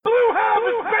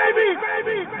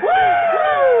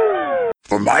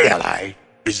For my ally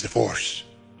is the Force.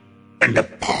 And a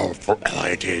powerful ally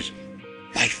it is.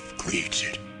 Life creates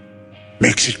it,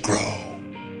 makes it grow.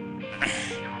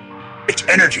 Its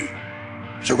energy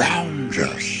surrounds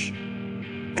us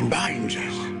and binds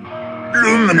us.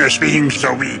 Luminous beings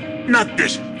shall we, not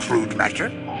this crude matter.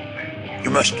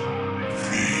 You must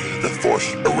feel the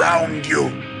Force around you.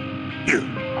 Here,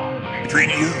 between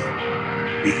you,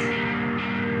 me,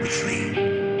 the tree,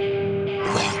 the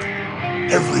rock,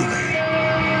 everywhere.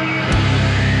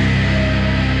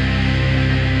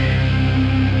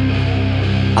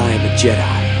 I am a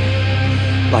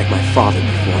Jedi, like my father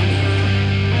before me.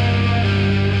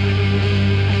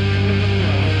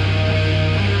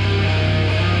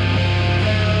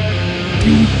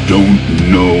 You don't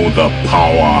know the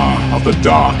power of the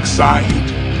dark side.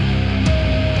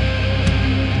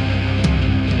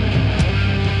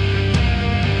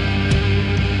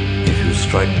 If you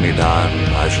strike me down,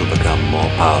 I shall become more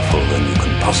powerful than you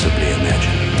can possibly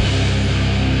imagine.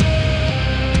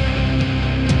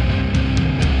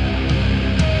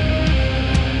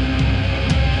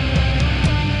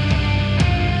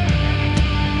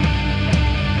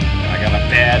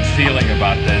 Bad feeling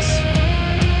about this.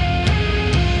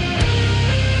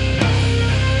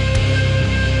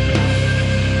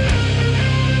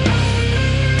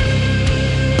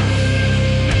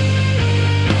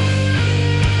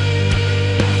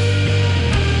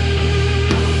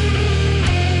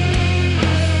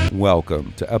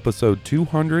 Welcome to episode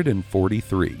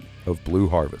 243 of Blue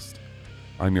Harvest.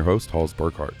 I'm your host, Halls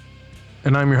Burkhart.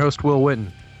 And I'm your host, Will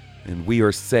Witten. And we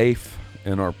are safe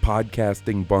in our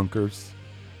podcasting bunkers,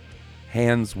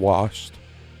 hands washed,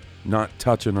 not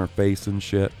touching our face and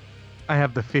shit. I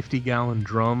have the 50-gallon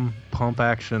drum pump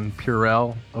action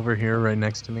Purell over here right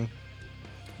next to me.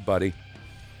 Buddy,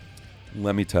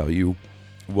 let me tell you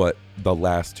what the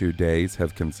last 2 days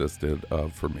have consisted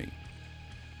of for me.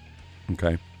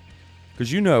 Okay?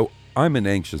 Because you know, I'm an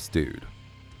anxious dude.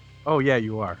 Oh, yeah,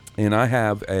 you are. And I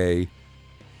have a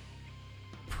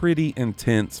pretty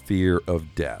intense fear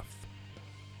of death.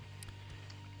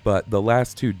 But the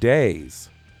last 2 days,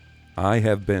 I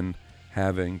have been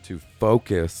having to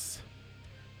focus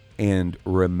and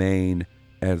remain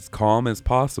as calm as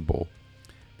possible.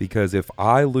 Because if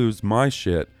I lose my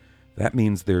shit, that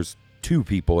means there's 2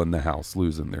 people in the house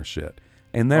losing their shit.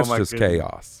 And that's just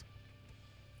chaos.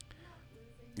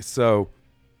 So,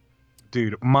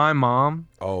 dude, my mom,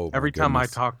 every time I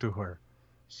goodness. talk to her,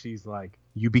 she's like,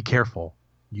 you be careful.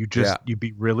 You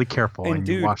be really careful, and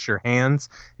dude, you wash your hands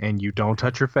and you don't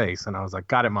touch your face. And I was like,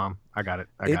 got it, Mom. I got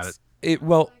it.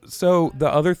 Well, so the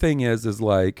other thing is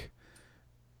like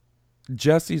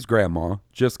Jesse's grandma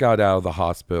just got out of the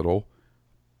hospital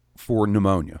for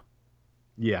pneumonia.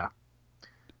 Yeah.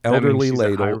 Elderly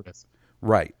lady.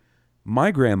 Right.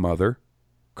 My grandmother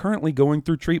currently going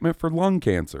through treatment for lung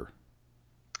cancer.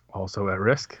 Also at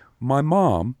risk. My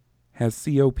mom has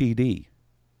COPD.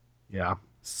 Yeah.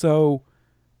 So,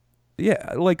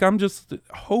 yeah, like I'm just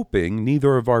hoping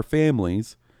neither of our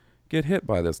families get hit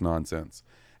by this nonsense.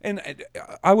 And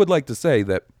I would like to say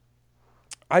that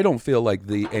I don't feel like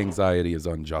the anxiety is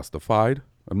unjustified.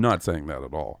 I'm not saying that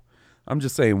at all. I'm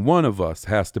just saying one of us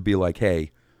has to be like,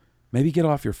 hey, maybe get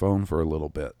off your phone for a little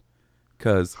bit.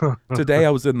 Because today I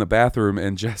was in the bathroom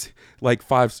and Jessie,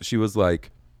 she was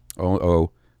like,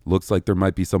 oh, looks like there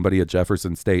might be somebody at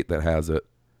Jefferson State that has it.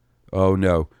 Oh,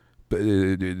 no.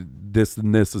 This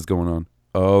and this is going on.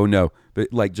 Oh, no.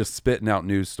 But like just spitting out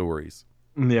news stories.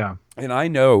 Yeah. And I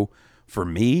know for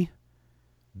me,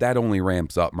 that only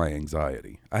ramps up my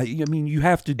anxiety. I mean, you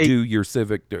have to do your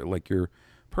civic, like your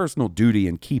personal duty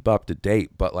and keep up to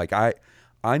date. But like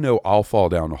I know I'll fall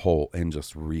down a hole and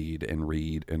just read and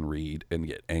read and read and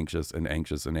get anxious and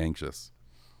anxious and anxious.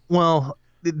 Well,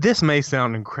 this may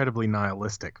sound incredibly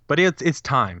nihilistic, but it's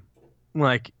time.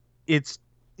 Like it's,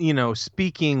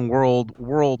 speaking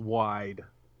worldwide,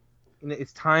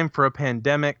 it's time for a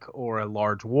pandemic or a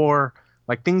large war.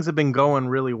 Like things have been going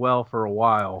really well for a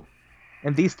while,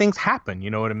 and these things happen. You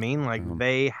know what I mean? Like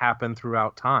they happen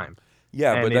throughout time.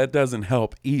 Yeah, and but that doesn't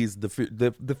help ease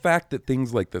the fact that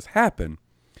things like this happen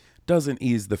doesn't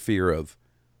ease the fear of,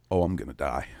 oh, I'm gonna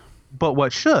die. But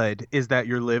what should is that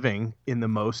you're living in the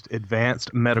most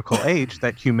advanced medical age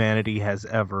that humanity has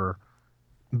ever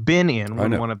been in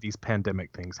when one of these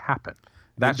pandemic things happen.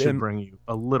 That should bring you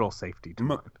a little safety to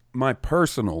mind. My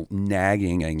personal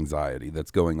nagging anxiety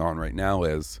that's going on right now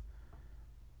is,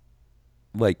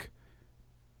 like,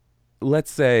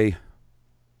 let's say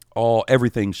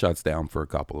everything shuts down for a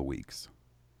couple of weeks.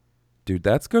 Dude,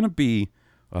 that's going to be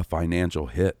a financial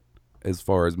hit as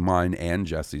far as mine and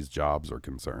Jesse's jobs are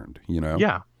concerned,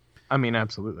 Yeah. I mean,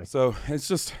 absolutely. So it's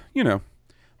just,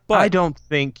 But I don't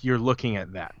think you're looking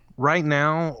at that. Right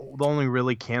now, the only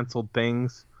really canceled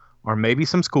things are maybe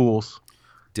some schools,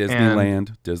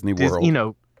 Disneyland, Disney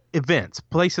World. Events,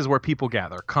 places where people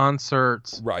gather,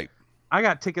 concerts. Right. I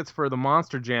got tickets for the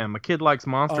Monster Jam. A kid likes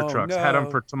monster Oh, trucks. Had them no.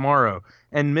 for tomorrow.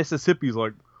 And Mississippi's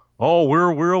like, oh,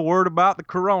 we're worried about the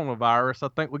coronavirus. I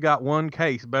think we got one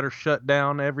case. Better shut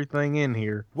down everything in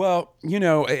here. Well,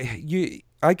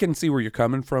 I can see where you're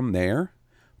coming from there,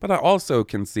 but I also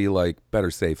can see like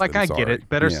better safe Like, than I sorry. get it.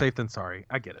 Better Yeah. safe than sorry.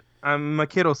 I get it. My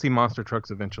kid will see monster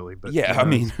trucks eventually. But Yeah, I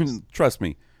mean, trust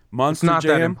me, Monster not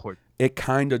that Jam, important. it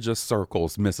kind of just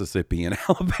circles Mississippi and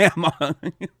Alabama.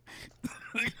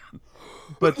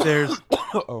 But there's...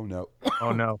 Oh, no.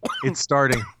 Oh, no. It's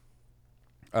starting.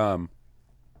 Um,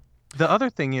 The other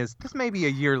thing is, this may be a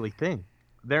yearly thing.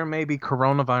 There may be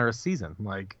coronavirus season.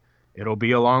 Like, it'll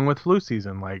be along with flu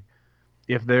season. Like,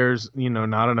 if there's,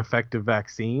 not an effective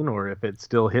vaccine, or if it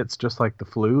still hits just like the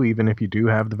flu, even if you do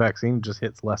have the vaccine, it just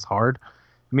hits less hard.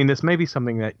 I mean, this may be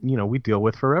something that, we deal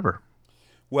with forever.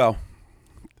 well,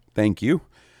 thank you.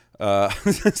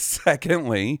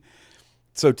 Secondly,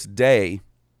 so today,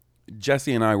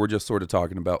 Jesse and I were just sort of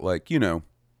talking about, like,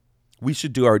 we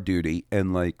should do our duty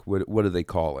and, like, what do they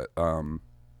call it?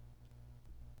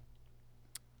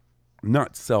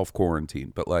 Not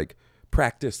self-quarantine, but, like,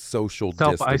 practice social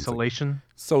distancing. Self-isolation.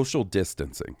 Social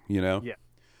distancing, Yeah.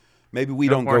 Maybe we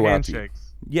No don't more go out to...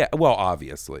 handshakes. Yeah, well,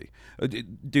 obviously.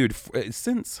 Dude,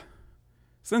 since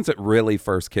it really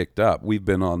first kicked up, we've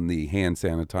been on the hand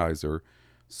sanitizer,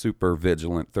 super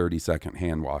vigilant 30-second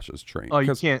hand washes train. Oh, you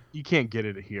 'Cause- can't get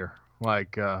it here.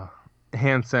 Like,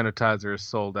 hand sanitizer is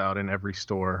sold out in every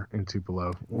store in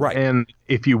Tupelo. Right. And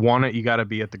if you want it, you got to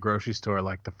be at the grocery store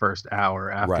like the first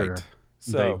hour after. Right.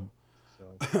 So,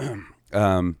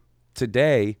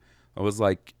 today I was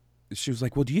like, she was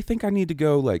like, well, do you think I need to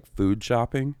go like food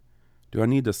shopping? Do I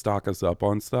need to stock us up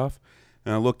on stuff?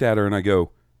 And I looked at her and I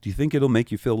go, do you think it'll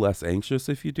make you feel less anxious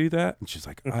if you do that? And she's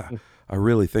like, I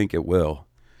really think it will.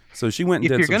 So she went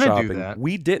and If did you're some gonna do shopping. that-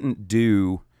 We didn't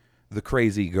do the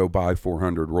crazy go buy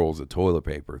 400 rolls of toilet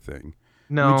paper thing.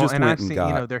 No, just and went I've and seen,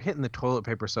 got- they're hitting the toilet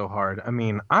paper so hard. I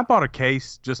mean, I bought a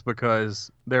case just because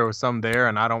there was some there,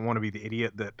 and I don't want to be the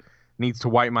idiot that needs to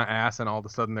wipe my ass, and all of a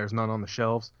sudden there's none on the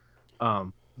shelves.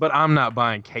 But I'm not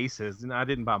buying cases, and I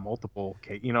didn't buy multiple.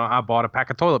 I bought a pack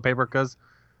of toilet paper because,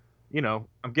 I'm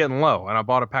getting low, and I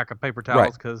bought a pack of paper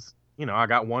towels because, I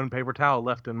got one paper towel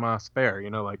left in my spare.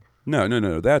 Like, No.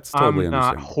 That's totally I'm not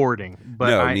understandable. hoarding, but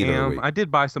No, I neither are we. am. I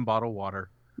did buy some bottled water.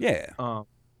 Yeah.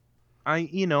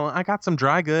 I got some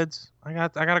dry goods. I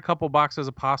got a couple boxes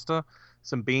of pasta,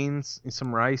 some beans, and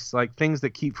some rice, like things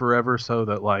that keep forever, so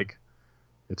that like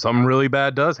if something really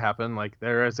bad does happen, like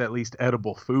there is at least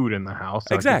edible food in the house.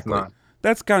 Like, Exactly. It's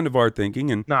That's kind of our thinking.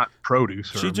 And not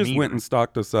produce. Or she just meat went or- and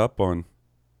stocked us up on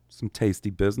some tasty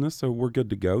business, so we're good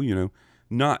to go.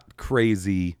 Not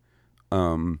crazy,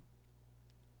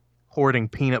 hoarding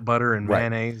peanut butter and Right.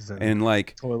 mayonnaise and, and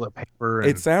like toilet paper and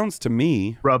it sounds to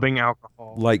me rubbing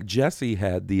alcohol. like Jesse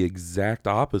had the exact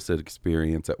opposite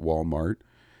experience at Walmart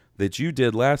that you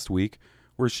did last week,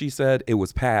 where she said it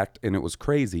was packed and it was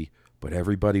crazy, but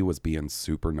everybody was being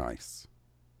super nice.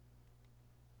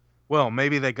 Well,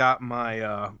 maybe they got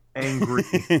my angry.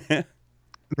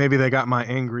 Maybe they got my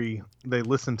angry. They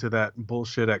listened to that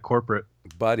bullshit at corporate.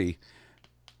 Buddy,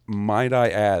 might I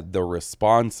add the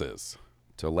responses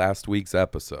to last week's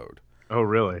episode Oh,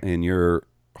 really? and your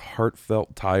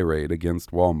heartfelt tirade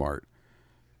against Walmart.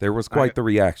 There was quite the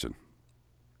reaction.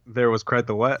 There was quite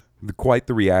the what? Quite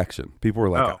the reaction. People were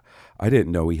like, Oh. I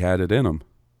didn't know he had it in him.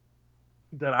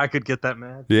 That I could get that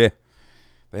mad. Yeah.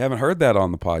 They haven't heard that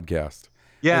on the podcast.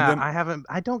 Yeah, And then- I haven't.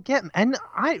 I don't get, and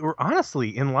I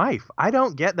honestly in life I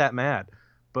don't get that mad,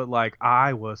 but like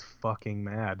I was fucking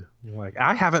mad. Like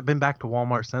I haven't been back to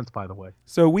Walmart since, by the way.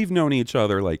 So we've known each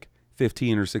other like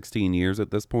 15 or 16 years at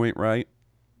this point, right?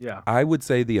 Yeah. I would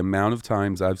say the amount of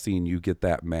times I've seen you get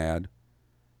that mad,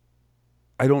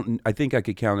 I think I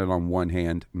could count it on one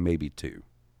hand, maybe two.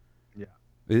 Yeah.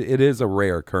 It is a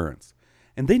rare occurrence.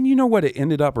 And then you know what it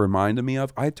ended up reminding me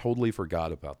of? I totally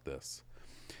forgot about this.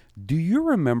 Do you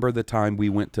remember the time we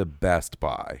went to Best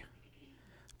Buy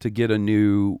to get a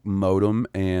new modem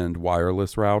and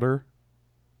wireless router?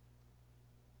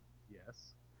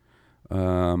 Yes.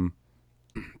 I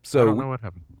So don't know what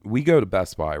happened. we go to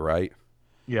Best Buy, right?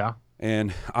 Yeah.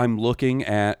 And I'm looking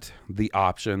at the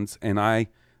options, and I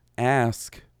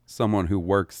ask someone who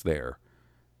works there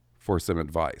for some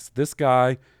advice. This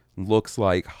guy looks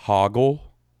like Hoggle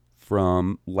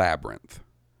from Labyrinth,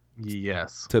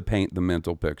 Yes. to paint the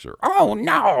mental picture. Oh,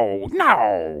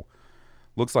 no.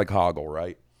 Looks like Hoggle,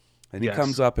 right? And he Yes.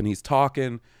 comes up and he's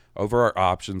talking over our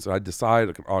options. I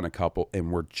decided on a couple,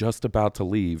 and we're just about to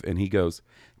leave. And he goes,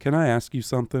 "Can I ask you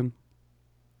something?"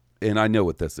 And I know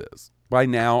what this is. By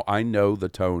now, I know the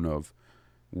tone of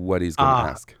what he's going to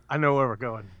ask. I know where we're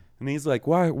going. And he's like,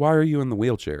 why are you in the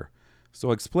wheelchair? So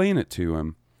I explain it to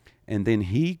him. And then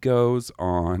he goes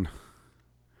on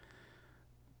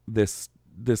this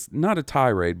not a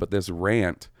tirade, but this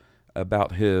rant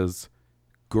about his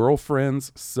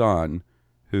girlfriend's son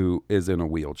who is in a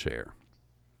wheelchair.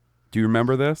 Do you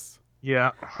remember this?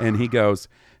 Yeah. And he goes,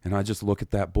 and I just look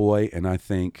at that boy and I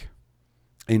think,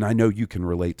 and I know you can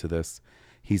relate to this,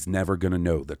 he's never going to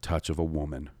know the touch of a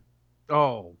woman.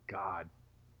 Oh, God.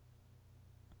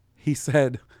 He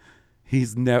said,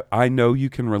 I know you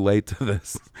can relate to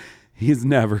this. He's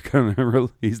never going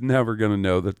to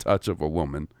know the touch of a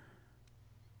woman.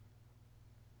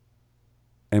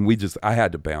 And I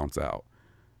had to bounce out.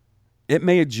 It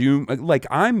made you, like,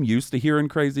 I'm used to hearing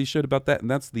crazy shit about that.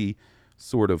 And that's the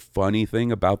sort of funny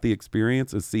thing about the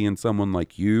experience, is seeing someone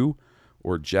like you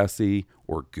or Jesse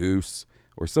or Goose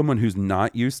or someone who's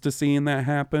not used to seeing that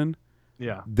happen.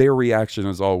 Yeah. Their reaction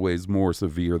is always more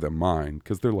severe than mine,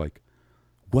 because they're like,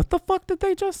 what the fuck did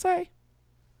they just say?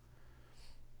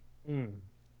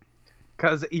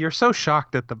 Because you're so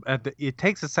shocked at the it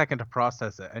takes a second to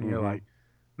process it, and you're like,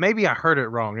 maybe I heard it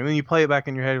wrong, and then you play it back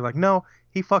in your head, you're like, no,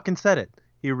 he fucking said it.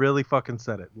 He really fucking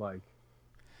said it. Like,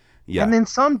 Yeah. And then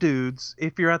some dudes,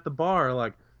 if you're at the bar, are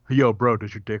like, yo, bro,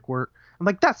 does your dick work? I'm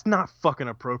like, that's not fucking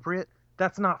appropriate.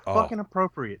 That's not fucking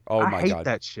appropriate. Oh I my hate God.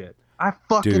 that shit. I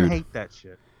fucking Dude. hate that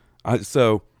shit. I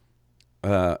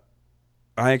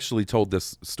actually told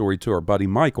this story to our buddy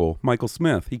Michael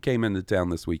Smith. He came into town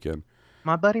this weekend.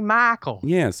 My buddy Michael.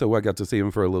 Yeah, so I got to see him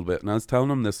for a little bit, and I was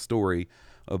telling him this story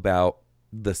about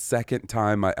the second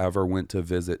time I ever went to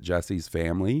visit Jesse's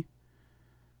family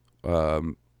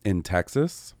in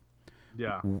Texas.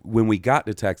 Yeah. When we got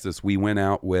to Texas, we went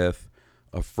out with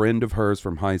a friend of hers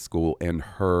from high school and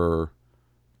her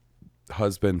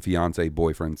husband, fiance,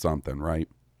 boyfriend, something, right?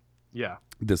 Yeah.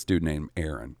 This dude named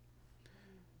Aaron.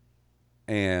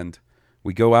 And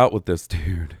we go out with this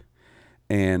dude.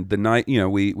 And the night,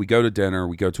 we go to dinner,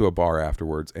 we go to a bar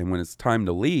afterwards. And when it's time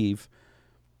to leave,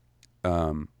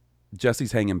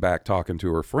 Jesse's hanging back talking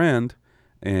to her friend.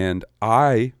 And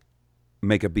I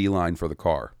make a beeline for the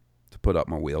car to put up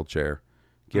my wheelchair,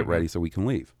 get ready so we can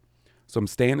leave. So I'm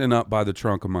standing up by the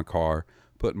trunk of my car,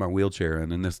 putting my wheelchair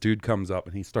in. And this dude comes up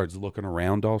and he starts looking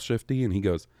around all shifty. And he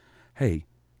goes, "Hey,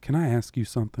 can I ask you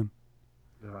something?"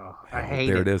 Oh, I hate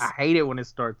there it. it is. I hate it when it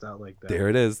starts out like that. There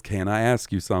it is. "Can I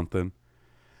ask you something?"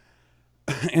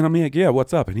 And I'm like, "Yeah,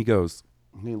 what's up?" And he goes,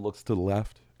 and he looks to the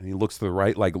left and he looks to the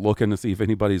right, like looking to see if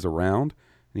anybody's around.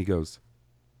 And he goes,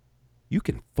 "You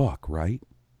can fuck, right?"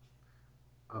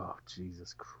 Oh,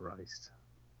 Jesus Christ.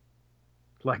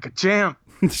 Like a champ.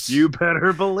 You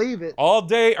better believe it. All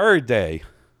day, every day.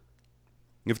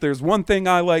 If there's one thing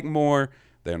I like more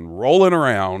than rolling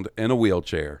around in a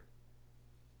wheelchair.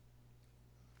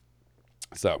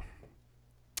 So,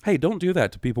 hey, don't do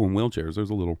that to people in wheelchairs. There's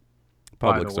a little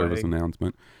public service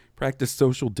announcement. Practice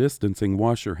social distancing.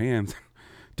 Wash your hands.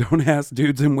 Don't ask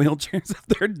dudes in wheelchairs if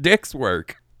their dicks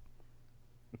work.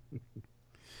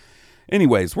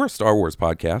 Anyways, we're a Star Wars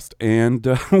podcast, and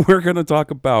we're going to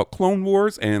talk about Clone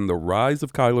Wars and the Rise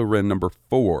of Kylo Ren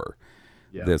 #4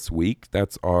 this week.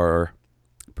 That's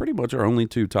pretty much our only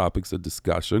two topics of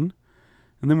discussion.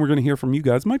 And then we're going to hear from you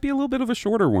guys. Might be a little bit of a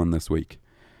shorter one this week.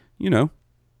 Got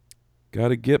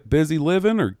to get busy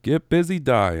living or get busy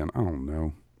dying. I don't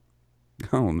know,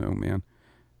 man.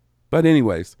 But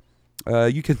anyways,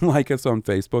 you can like us on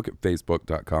Facebook at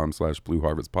facebook.com/Blue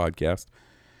Harvest Podcast.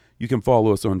 You can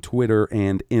follow us on Twitter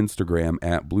and Instagram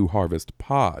at Blue Harvest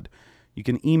Pod. You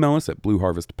can email us at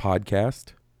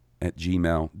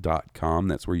blueharvestpodcast@gmail.com.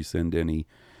 That's where you send any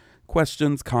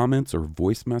questions, comments, or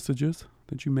voice messages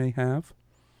that you may have.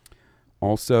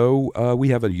 Also, we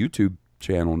have a YouTube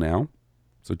channel now.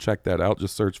 So check that out.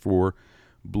 Just search for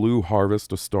Blue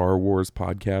Harvest, a Star Wars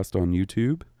podcast on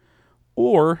YouTube.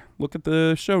 Or look at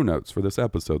the show notes for this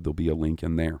episode. There'll be a link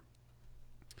in there.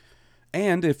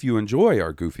 And if you enjoy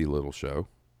our goofy little show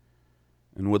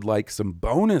and would like some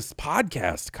bonus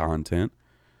podcast content,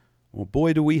 well,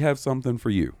 boy, do we have something for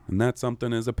you. And that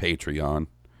something is a Patreon,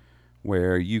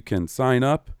 where you can sign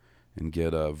up and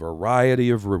get a variety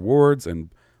of rewards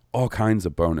and all kinds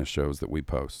of bonus shows that we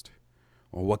post.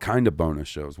 Well, what kind of bonus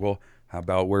shows? Well, how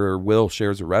about where Will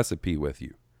shares a recipe with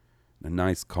you? A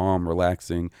nice, calm,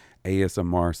 relaxing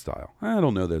ASMR style. I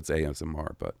don't know that it's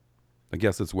ASMR, but I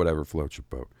guess it's whatever floats your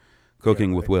boat.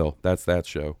 Cooking with Will. That's that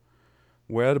show.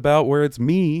 What about where it's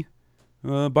me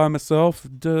by myself,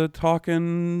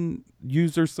 talking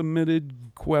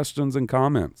user-submitted questions and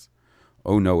comments.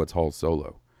 Oh no, it's Hall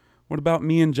Solo. What about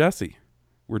me and Jesse?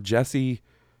 Where Jesse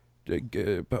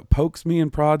pokes me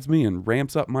and prods me and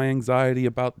ramps up my anxiety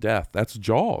about death. That's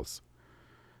Jaws.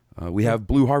 We have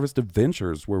Blue Harvest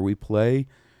Adventures, where we play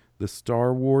the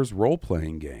Star Wars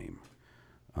role-playing game.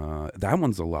 That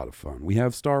one's a lot of fun. We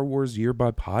have Star Wars Year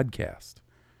by Podcast,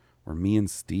 where me and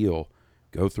Steele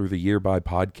go through the Year by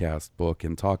Podcast book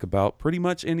and talk about pretty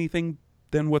much anything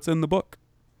than what's in the book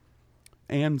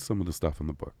and some of the stuff in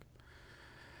the book.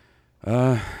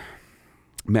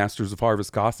 Masters of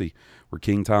Harvest Kasi, where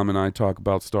King Tom and I talk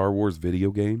about Star Wars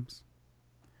video games.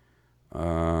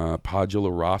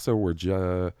 Padula Rasa, where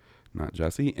not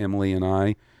Jesse, Emily and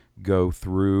I go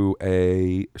through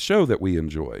a show that we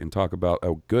enjoy and talk about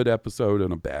a good episode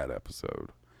and a bad episode.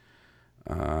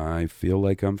 I feel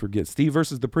like I'm forgetting Steve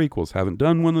versus the prequels. Haven't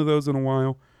done one of those in a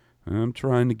while. I'm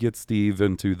trying to get Steve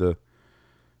into the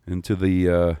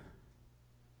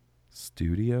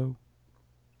studio.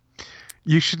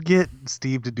 You should get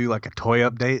Steve to do like a toy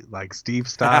update, like Steve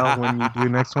style. When you do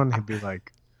next one, he'd be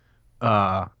like,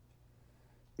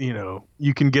 you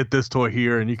can get this toy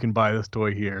here and you can buy this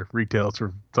toy here. Retails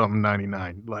for something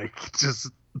 $99. Like,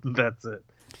 just that's it.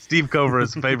 Steve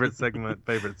Cover's favorite segment.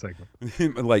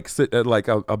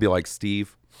 I'll be like,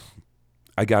 Steve,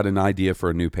 I got an idea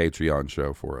for a new Patreon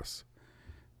show for us.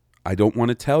 I don't want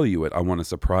to tell you it. I want to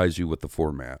surprise you with the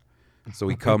format. So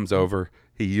he comes over.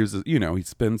 He uses, he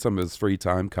spends some of his free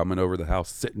time coming over the house,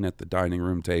 sitting at the dining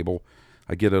room table.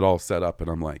 I get it all set up, and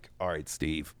I'm like, all right,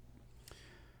 Steve,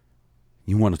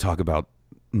 you want to talk about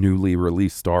newly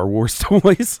released Star Wars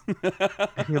toys?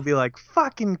 And he'll be like,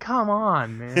 fucking come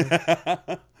on, man.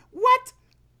 What?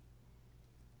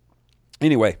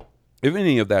 Anyway, if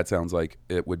any of that sounds like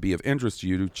it would be of interest to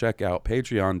you, to check out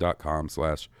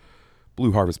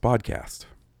patreon.com/Blue Harvest Podcast.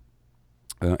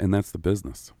 And that's the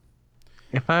business.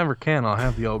 If I ever can, I'll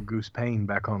have the old Goose Payne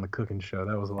back on the cooking show.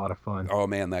 That was a lot of fun. Oh,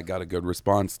 man, that got a good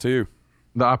response, too.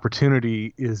 The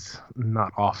opportunity is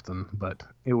not often, but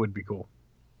it would be cool.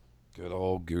 Good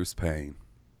old Goose Payne.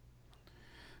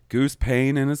 Goose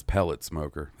Payne and his pellet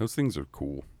smoker. Those things are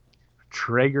cool.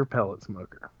 Traeger pellet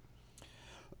smoker.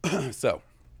 So,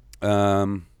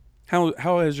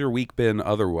 how has your week been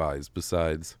otherwise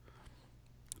besides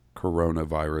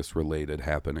coronavirus-related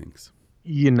happenings?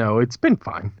 It's been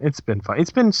fine. It's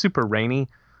been super rainy.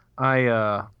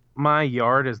 My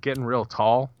yard is getting real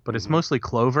tall, but it's mostly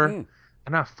clover,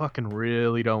 and I fucking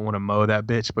really don't want to mow that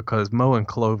bitch, because mowing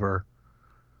clover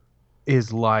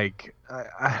is like,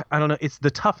 I don't know, it's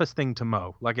the toughest thing to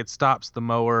mow. Like, it stops the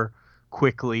mower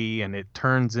quickly, and it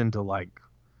turns into like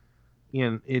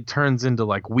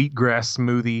wheatgrass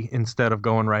smoothie instead of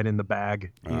going right in the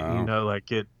bag.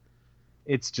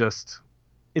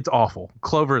 It's awful.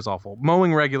 Clover is awful.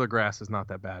 Mowing regular grass is not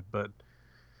that bad, but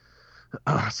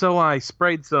so I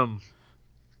sprayed some,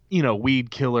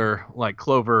 weed killer, like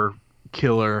clover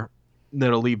killer,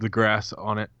 that'll leave the grass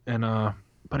on it. And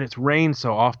but it's rained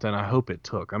so often, I hope it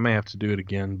took. I may have to do it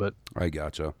again, but I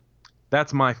gotcha.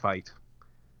 That's my fight.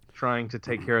 Trying to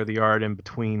take care of the yard in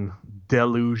between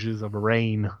deluges of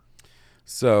rain.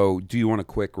 So, do you want a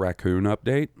quick raccoon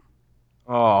update?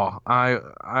 Oh,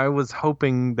 I was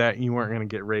hoping that you weren't going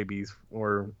to get rabies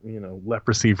or,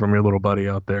 leprosy from your little buddy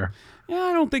out there. Yeah,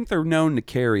 I don't think they're known to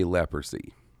carry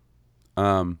leprosy.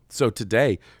 So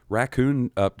today, raccoon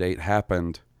update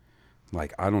happened,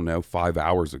 5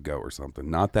 hours ago or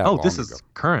something. Not that long ago. Oh, this is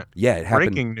current. Yeah, it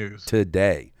happened. Breaking news.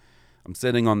 Today. I'm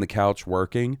sitting on the couch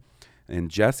working,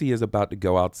 and Jessie is about to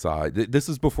go outside. This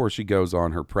is before she goes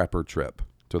on her prepper trip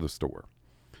to the store.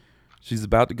 She's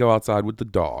about to go outside with the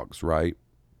dogs, right?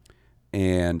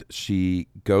 And she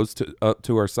goes up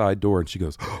to our side door, and she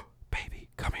goes, "Oh, baby,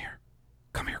 come here.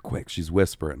 Come here quick." She's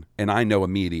whispering. And I know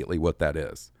immediately what that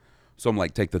is. So I'm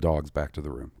like, take the dogs back to the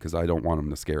room, because I don't want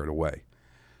them to scare it away.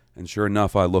 And sure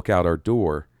enough, I look out our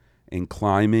door, and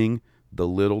climbing the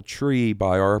little tree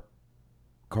by our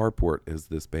carport is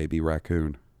this baby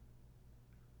raccoon.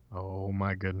 Oh,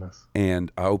 my goodness.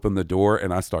 And I open the door,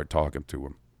 and I start talking to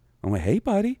him. I'm like, "Hey,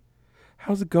 buddy.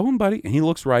 How's it going, buddy?" And he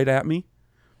looks right at me.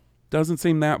 Doesn't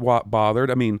seem that bothered.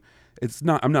 I mean,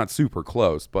 I'm not super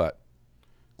close, but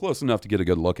close enough to get a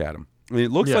good look at him. I mean,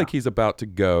 it looks like he's about to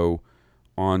go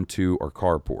onto our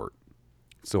carport.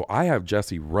 So I have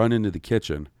Jessie run into the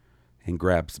kitchen and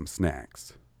grab some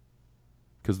snacks,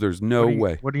 because there's no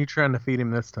way. What are you trying to feed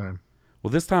him this time?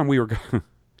 Well, this time we were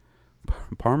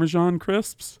Parmesan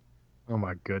crisps. Oh,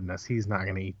 my goodness. He's not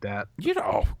going to eat that.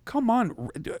 Come on.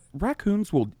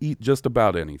 Raccoons will eat just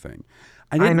about anything.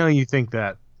 I know you think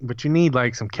that. but you need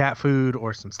like some cat food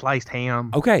or some sliced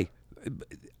ham. Okay.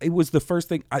 It was the first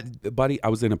thing, buddy, I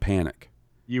was in a panic.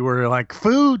 You were like,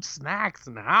 food, snacks,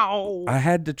 now. I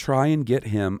had to try and get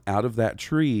him out of that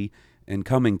tree and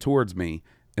coming towards me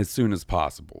as soon as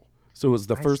possible. So it was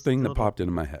the first thing that popped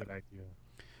into my head.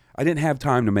 I didn't have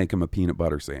time to make him a peanut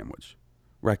butter sandwich.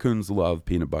 Raccoons love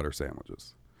peanut butter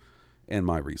sandwiches, in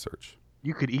my research.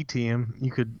 You could ET him.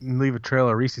 You could leave a trail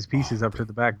of Reese's Pieces up to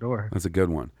the back door. That's a good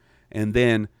one. And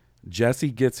then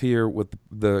Jesse gets here with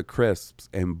the crisps,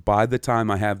 and by the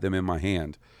time I have them in my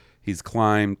hand, he's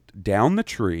climbed down the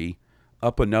tree,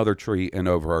 up another tree, and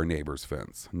over our neighbor's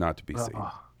fence, not to be seen.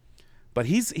 But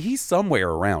he's somewhere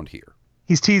around here.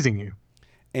 He's teasing you.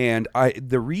 And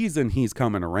the reason he's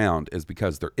coming around is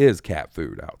because there is cat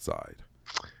food outside.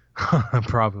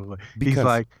 Probably. Because, he's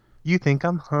like, you think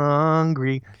I'm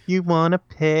hungry. You want to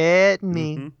pet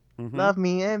me. Love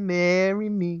me and marry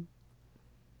me.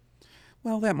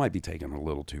 Well, that might be taken a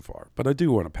little too far, but I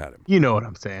do want to pet him. You know what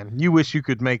I'm saying. You wish you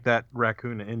could make that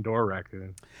raccoon an indoor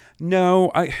raccoon.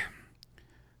 No,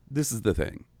 this is the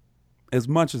thing. As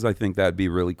much as I think that'd be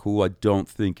really cool, I don't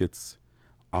think it's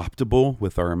optimal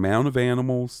with our amount of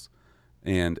animals,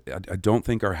 and I don't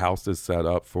think our house is set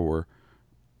up for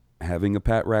having a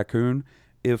pet raccoon.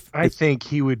 I think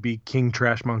he would be King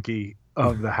Trash Monkey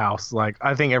of the house. Like,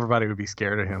 I think everybody would be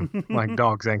scared of him, like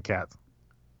dogs and cats.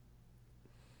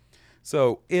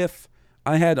 So if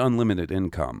I had unlimited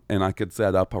income and I could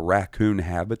set up a raccoon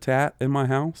habitat in my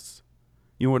house,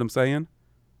 you know what I'm saying?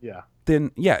 Yeah.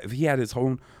 Then, yeah, if he had his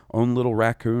own little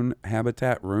raccoon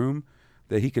habitat room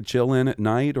that he could chill in at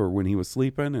night or when he was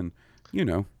sleeping and, you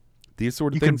know, these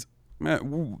sort of things,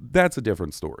 that's a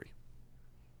different story.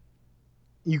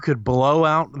 You could blow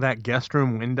out that guest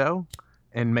room window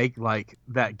and make like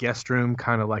that guest room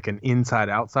kind of like an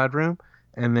inside-outside room,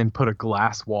 and then put a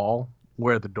glass wall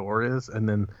where the door is, and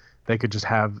then they could just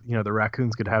have, you know, the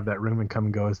raccoons could have that room and come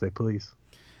and go as they please.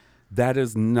 That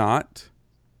is not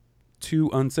too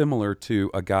unsimilar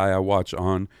to a guy I watch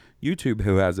on YouTube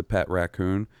who has a pet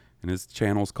raccoon, and his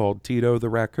channel's called Tito the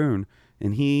Raccoon,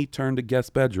 and he turned a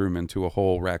guest bedroom into a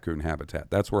whole raccoon habitat.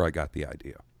 That's where I got the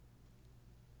idea.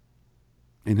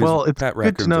 And well, it's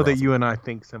good to know that you and I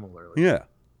think similarly. Yeah,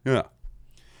 yeah.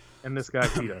 And this guy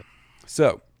Tito.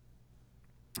 So,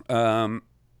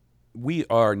 we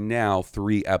are now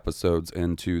 3 episodes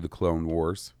into the Clone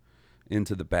Wars,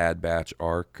 into the Bad Batch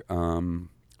arc.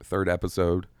 3rd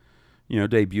episode,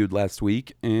 debuted last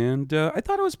week, and I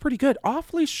thought it was pretty good.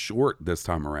 Awfully short this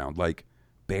time around, like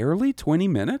barely 20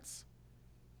 minutes.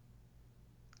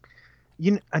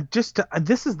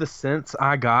 This is the sense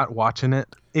I got watching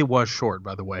it. It was short,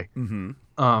 by the way. Mm-hmm.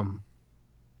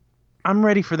 I'm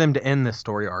ready for them to end this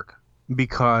story arc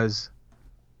because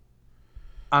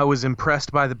I was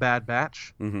impressed by the Bad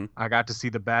Batch. Mm-hmm. I got to see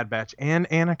the Bad Batch and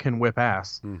Anakin whip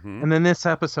ass. Mm-hmm. And then this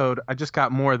episode, I just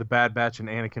got more of the Bad Batch and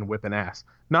Anakin whipping ass.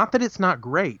 Not that it's not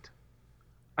great.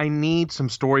 I need some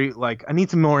story, I need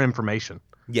some more information.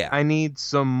 Yeah. I need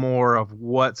some more of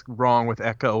what's wrong with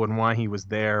Echo and why he was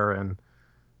there. And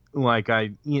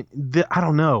I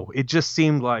don't know. It just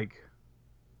seemed like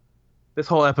this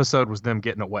whole episode was them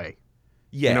getting away.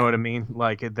 Yeah. You know what I mean?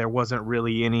 There wasn't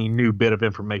really any new bit of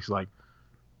information.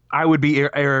 I would be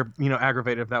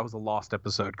aggravated if that was a lost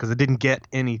episode because it didn't get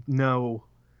no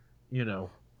new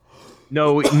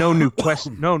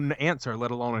question, no answer,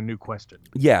 let alone a new question.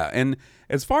 Yeah, and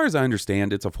as far as I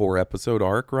understand, it's a 4-episode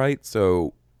arc, right?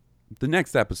 So the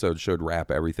next episode should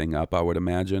wrap everything up, I would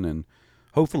imagine, and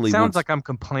hopefully sounds like I'm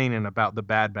complaining about the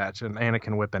Bad Batch and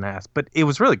Anakin whipping ass, but it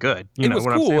was really good. It was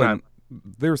cool, and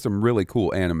there's some really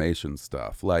cool animation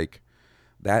stuff, like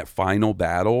that final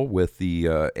battle with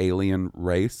the alien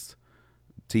race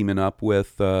teaming up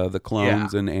with the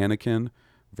clones and Anakin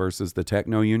versus the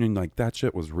Techno Union. That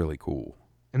shit was really cool.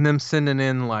 And them sending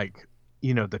in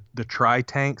the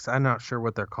tri-tanks. I'm not sure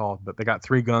what they're called, but they got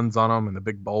 3 guns on them and the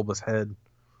big bulbous head.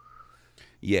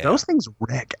 Yeah, those things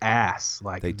wreck ass.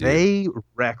 They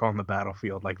wreck on the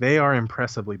battlefield. They are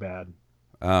impressively bad.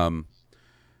 And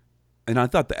I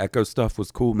thought the Echo stuff was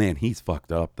cool. Man, he's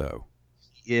fucked up though.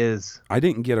 He is. I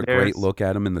didn't get a great look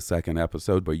at him in the 2nd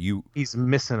episode, but he's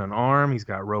missing an arm. He's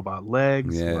got robot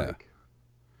legs. Yeah.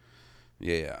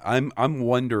 Yeah. I'm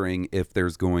wondering if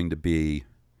there's going to be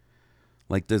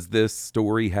does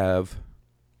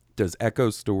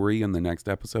Echo's story in the next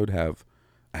episode have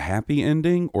a happy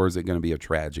ending, or is it going to be a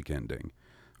tragic ending?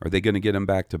 Are they going to get him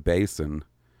back to base and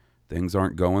things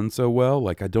aren't going so well?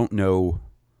 I don't know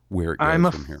where it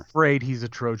goes from here. I'm afraid he's a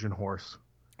Trojan horse.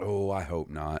 Oh, I hope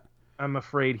not. I'm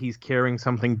afraid he's carrying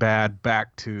something bad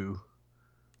back to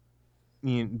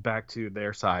back to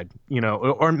their side,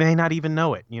 or may not even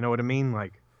know it. You know what I mean?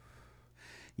 Like,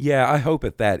 Yeah, I hope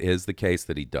if that is the case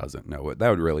that he doesn't know it. That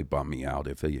would really bum me out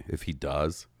if he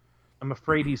does. I'm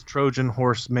afraid he's Trojan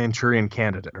horse Manchurian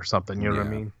candidate or something. You know what I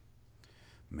Yeah. mean?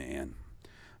 Man.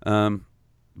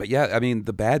 But yeah, I mean,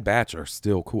 the Bad Batch are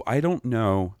still cool. I don't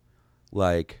know,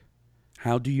 like,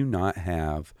 how do you not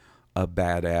have a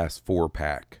badass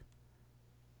 4-pack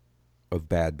of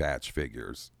Bad Batch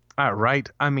figures? Right.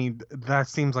 I mean, that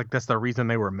seems like that's the reason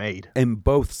they were made. And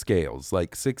both scales,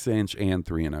 like 6-inch and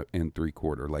 3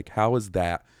 3/4. Like, how is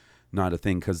that not a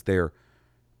thing? Because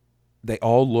they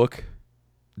all look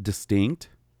distinct,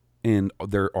 and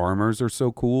their armors are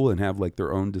so cool and have like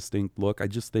their own distinct look. I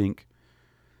just think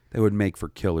they would make for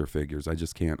killer figures. I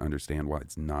just can't understand why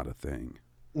it's not a thing.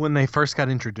 When they first got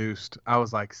introduced, I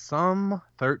was like, some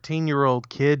 13-year-old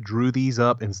kid drew these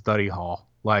up in study hall.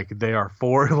 Like, they are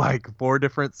four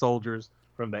different soldiers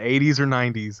from the 80s or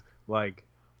 90s. Like,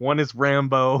 one is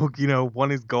Rambo,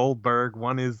 one is Goldberg,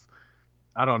 one is,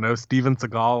 I don't know, Steven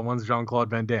Seagal, one's Jean-Claude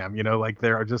Van Damme. Like,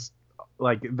 they're just,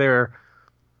 like, they're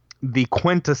the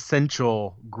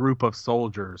quintessential group of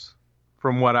soldiers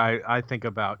from what I think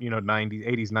about, 90s,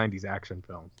 80s, 90s action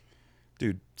films.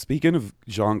 Dude, speaking of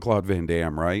Jean-Claude Van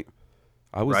Damme, right?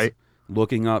 I was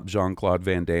looking up Jean-Claude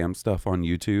Van Damme stuff on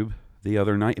YouTube the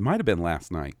other night. It might have been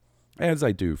last night, as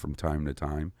I do from time to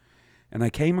time. And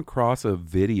I came across a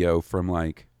video from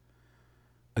like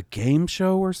a game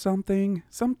show or something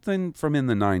from in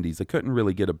the 90s. I couldn't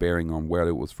really get a bearing on where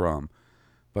it was from.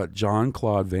 But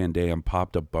Jean-Claude Van Damme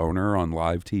popped a boner on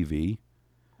live TV.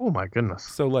 Oh, my goodness.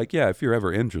 So, like, yeah, if you're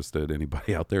ever interested,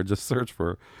 anybody out there, just search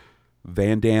for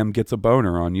Van Damme gets a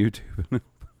boner on YouTube, and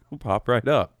it'll pop right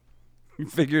up.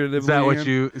 Figuratively. Is that what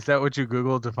you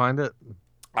Googled to find it?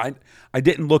 I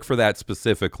didn't look for that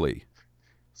specifically.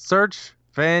 Search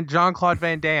Jean-Claude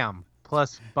Van Damme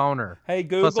plus boner. Hey,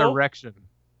 Google. Plus erection.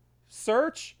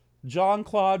 Search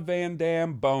Jean-Claude Van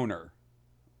Damme boner.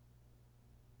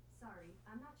 Sorry,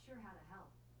 I'm not sure how to help.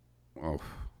 Oh,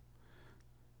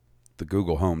 the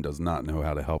Google Home does not know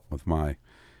how to help with my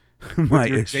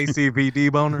Your issue. JCVD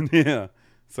boner? Yeah.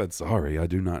 Said, sorry, I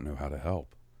do not know how to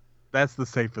help. That's the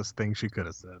safest thing she could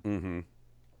have said. Mm-hmm.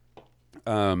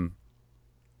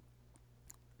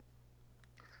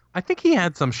 I think he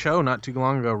had some show not too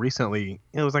long ago recently.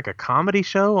 It was like a comedy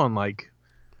show on like,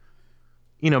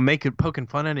 poking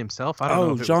fun at himself. I don't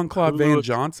know. Oh, Jean-Claude Van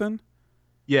Johnson?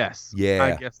 Yes. Yeah.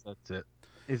 I guess that's it.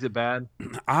 Is it bad?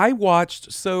 I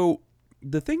watched, so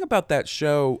the thing about that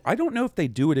show, I don't know if they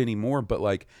do it anymore, but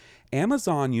like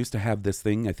Amazon used to have this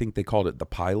thing, I think they called it the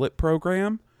pilot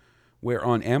program, where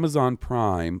on Amazon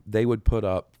Prime, they would put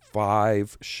up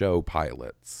 5 show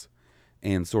pilots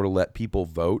and sort of let people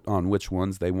vote on which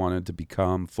ones they wanted to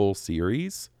become full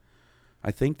series.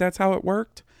 I think that's how it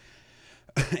worked.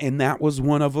 And that was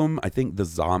one of them. I think the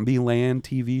Zombieland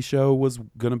TV show was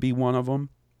going to be one of them.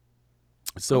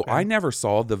 So Okay. I never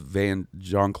saw the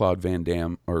Jean-Claude Van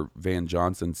Damme or Van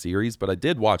Johnson series, but I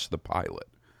did watch the pilot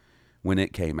when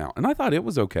it came out. And I thought it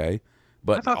was okay.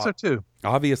 But I thought so too.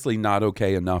 obviously not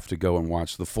okay enough to go and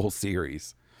watch the full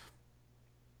series.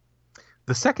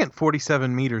 The second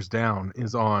 47 meters down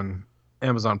is on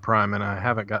Amazon Prime, and I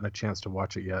haven't gotten a chance to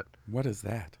watch it yet. What is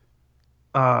that?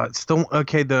 Still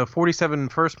okay. The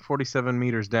first 47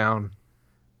 meters down,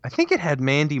 I think it had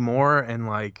Mandy Moore, and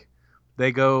like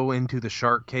they go into the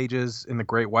shark cages in the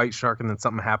great white shark, and then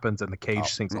something happens, and the cage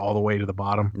sinks all the way to the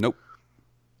bottom, Nope.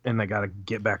 and they got to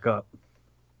get back up.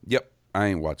 Yep. I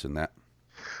ain't watching that.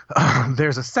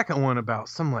 There's a second one about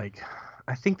some like,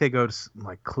 I think they go to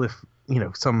like cliff,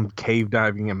 some cave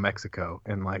diving in Mexico,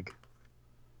 and like,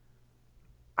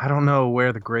 I don't know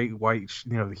where the great white,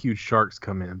 the huge sharks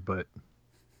come in, but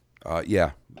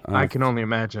Yeah. I can only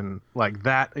imagine like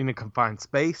that in a confined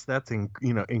space. That's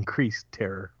increased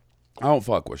terror. I don't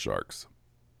fuck with sharks.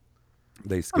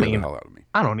 They scare the hell out of me.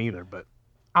 I don't either, but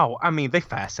they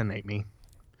fascinate me.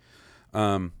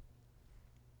 I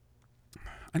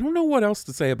don't know what else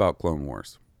to say about Clone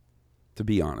Wars, to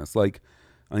be honest. Like,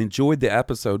 I enjoyed the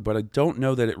episode, but I don't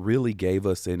know that it really gave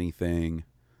us anything,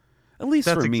 at least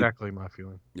That's for me exactly my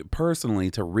feeling.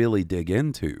 personally, to really dig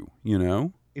into,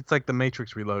 It's like the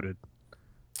Matrix Reloaded.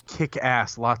 Kick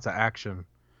ass, lots of action,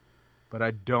 but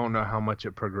I don't know how much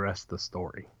it progressed the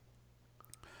story.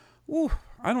 Ooh,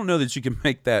 I don't know that you can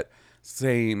make that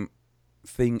same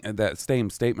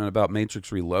statement about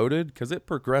Matrix Reloaded, because it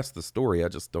progressed the story. I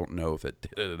just don't know if it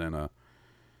did it in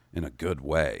a good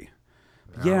way.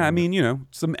 Yeah, I mean,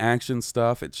 some action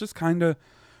stuff. It's just kind of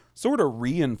sort of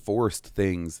reinforced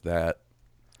things that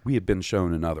we had been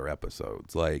shown in other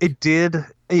episodes. Like It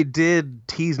did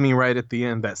tease me right at the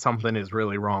end that something is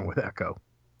really wrong with Echo.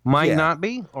 Might Yeah. not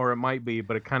be, or it might be,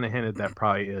 but it kind of hinted that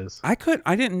probably is. I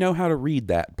didn't know how to read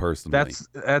that personally.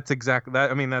 That's exactly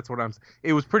that. I mean, that's what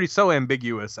it was pretty so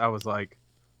ambiguous. I was like,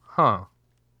 huh.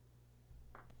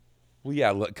 Well,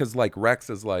 yeah, because like Rex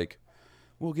is like,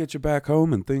 we'll get you back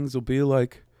home and things will be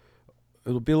like,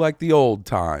 it'll be like the old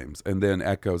times. And then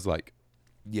Echo's like,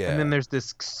 yeah. And then there's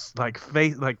this like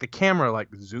face, like the camera like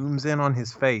zooms in on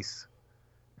his face,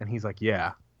 and he's like,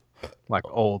 yeah, like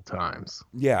old times.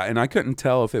 Yeah, and I couldn't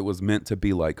tell if it was meant to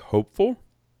be like hopeful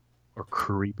Or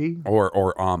creepy.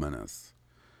 or ominous.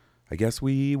 I guess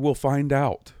we will find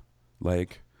out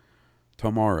like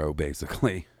tomorrow,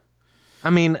 basically.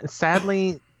 I mean,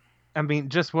 sadly,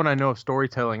 just what I know of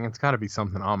storytelling, it's got to be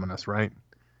something ominous, right?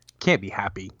 Can't be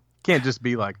happy. Can't just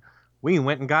be like, we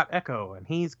went and got Echo, and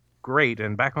he's great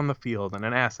and back on the field and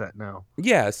an asset now.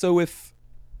 Yeah, so if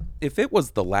it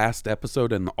was the last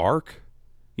episode in the arc,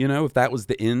 if that was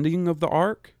the ending of the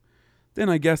arc, then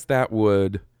I guess that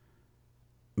would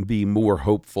be more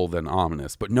hopeful than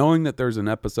ominous. But knowing that there's an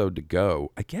episode to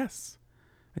go, I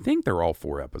think they're all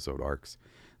 4 episode arcs.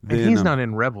 And he's not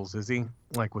in Rebels, is he?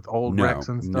 Like with old Rex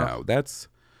and stuff? No, that's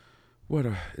what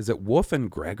is it? Wolf and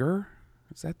Gregor?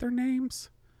 Is that their names?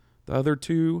 The other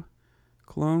 2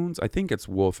 clones? I think it's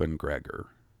Wolf and Gregor.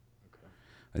 Okay.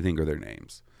 I think are their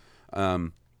names.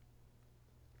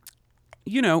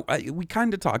 We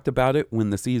kind of talked about it when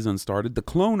the season started. The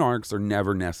clone arcs are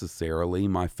never necessarily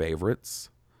my favorites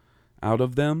out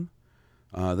of them.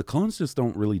 The clones just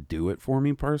don't really do it for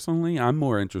me personally. I'm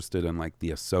more interested in like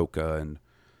the Ahsoka and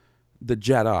the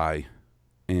Jedi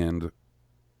and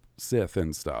Sith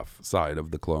and stuff side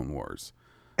of the Clone Wars.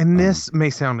 And this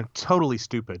may sound totally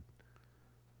stupid,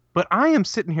 but I am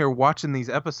sitting here watching these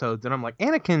episodes and I'm like,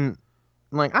 Anakin,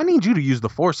 like, I need you to use the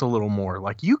Force a little more.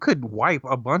 Like, you could wipe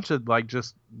a bunch of like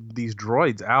just these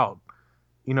droids out,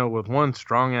 with one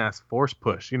strong ass Force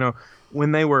push.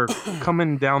 When they were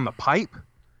coming down the pipe,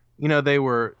 the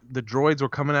droids were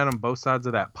coming at them both sides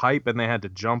of that pipe and they had to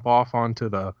jump off onto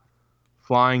the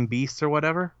flying beasts or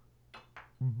whatever.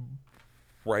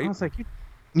 Right. I was like,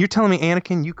 you're telling me,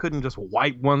 Anakin, you couldn't just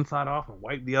wipe one side off and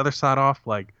wipe the other side off?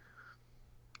 Like,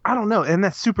 I don't know. And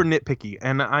that's super nitpicky.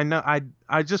 And I know,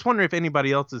 I just wonder if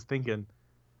anybody else is thinking,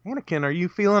 Anakin, are you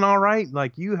feeling all right?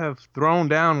 Like, you have thrown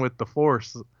down with the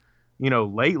Force,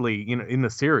 lately, in the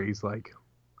series. Like,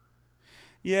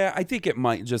 yeah, I think it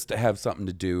might just have something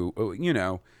to do,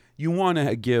 you want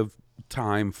to give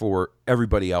time for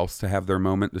everybody else to have their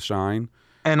moment to shine.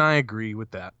 And I agree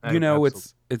with that.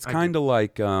 It's kind of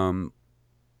like, who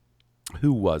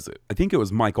was it? I think it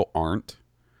was Michael Arndt.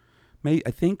 I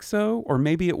think so. Or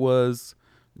maybe it was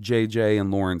JJ and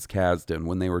Lawrence Kasdan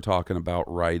when they were talking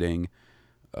about writing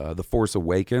The Force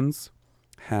Awakens,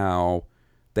 how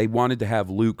they wanted to have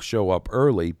Luke show up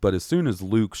early, but as soon as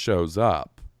Luke shows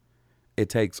up, it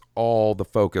takes all the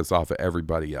focus off of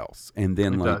everybody else. And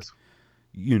then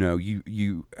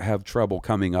you have trouble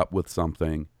coming up with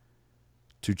something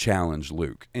to challenge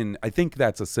Luke. And I think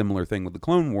that's a similar thing with the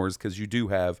Clone Wars, because you do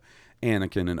have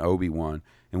Anakin and Obi-Wan,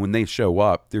 and when they show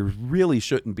up, there really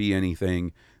shouldn't be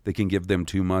anything that can give them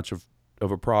too much of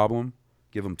a problem,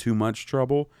 give them too much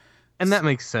trouble. And that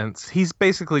makes sense. He's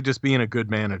basically just being a good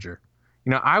manager.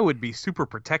 I would be super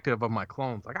protective of my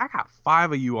clones. Like, I got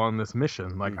 5 of you on this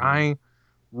mission. Like, I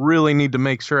really need to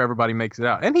make sure everybody makes it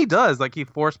out. And he does. Like, he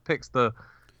force picks the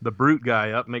brute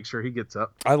guy up, make sure he gets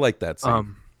up. I like that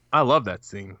scene. I love that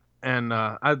scene. And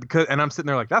I'm sitting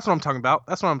there like, that's what I'm talking about.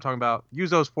 That's what I'm talking about.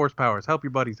 Use those Force powers. Help your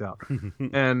buddies out.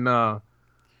 And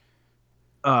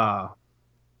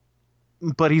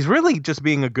but he's really just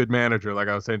being a good manager, like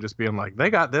I was saying, just being like,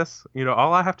 they got this.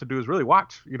 All I have to do is really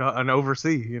watch, and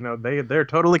oversee. They're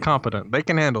totally competent. They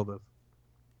can handle this.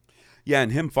 Yeah,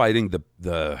 and him fighting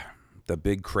the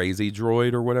big crazy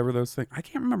droid or whatever those things. I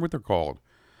can't remember what they're called.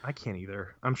 I can't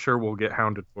either. I'm sure we'll get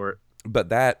hounded for it. But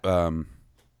that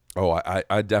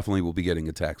I definitely will be getting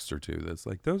a text or two that's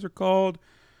like, those are called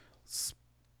spider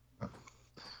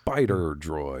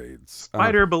droids.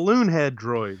 Spider balloon head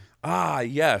droid.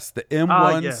 Yes, the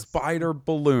M1 spider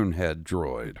balloon head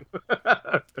droid.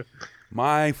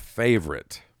 My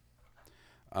favorite.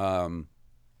 Yeah,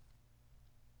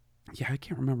 I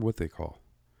can't remember what they call.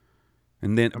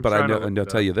 And then, but I know, and I'll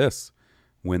tell you this: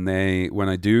 when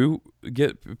I do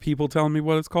get people telling me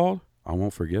what it's called, I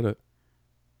won't forget it.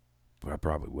 But I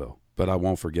probably will, but I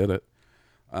won't forget it.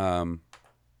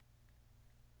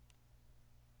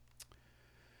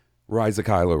 Rise of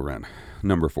Kylo Ren,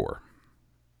 number 4.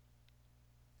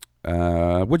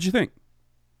 What'd you think?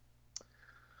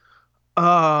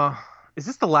 Is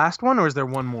this the last one, or is there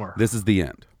one more? This is the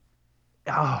end.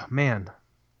 Oh man.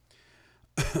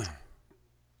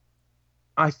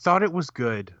 I thought it was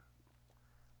good.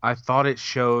 I thought it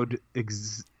showed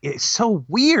it's so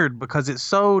weird because it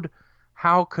showed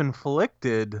how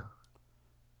conflicted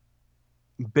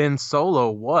Ben Solo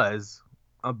was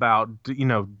about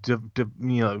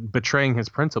betraying his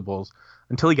principles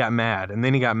until he got mad, and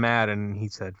then he got mad and he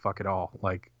said fuck it all,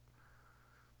 like,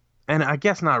 and I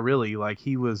guess not really, like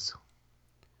he was,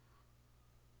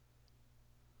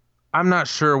 I'm not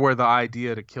sure where the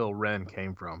idea to kill Ren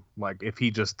came from, like if he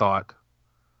just thought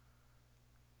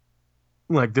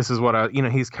like this is what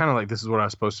he's kind of like this is what I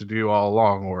was supposed to do all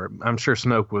along, or I'm sure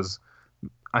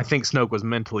I think Snoke was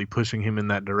mentally pushing him in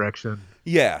that direction.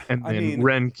 Yeah. And then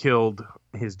Ren killed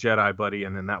his Jedi buddy,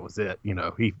 and then that was it.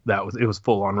 It was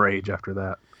full on rage after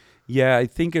that. Yeah, I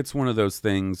think it's one of those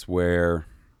things where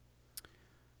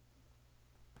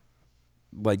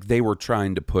like they were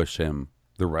trying to push him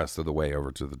the rest of the way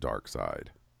over to the dark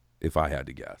side, if I had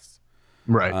to guess.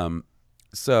 Right.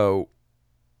 So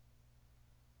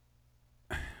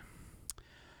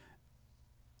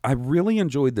I really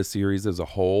enjoyed the series as a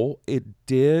whole. It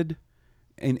did,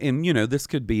 and this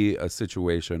could be a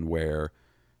situation where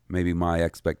maybe my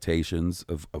expectations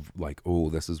of like, oh,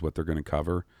 this is what they're going to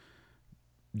cover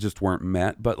just weren't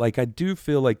met. But like, I do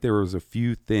feel like there was a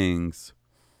few things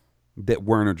that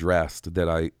weren't addressed that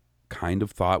I kind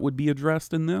of thought would be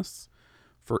addressed in this.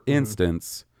 For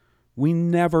instance, we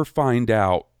never find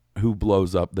out who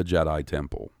blows up the Jedi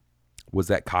Temple. Was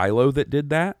that Kylo that did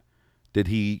that? Did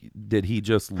he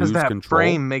just lose that control? Because that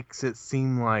frame makes it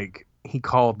seem like he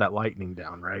called that lightning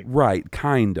down, right? Right,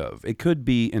 kind of. It could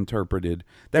be interpreted.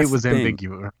 It was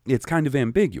ambiguous. It's kind of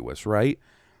ambiguous, right?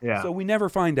 Yeah. So we never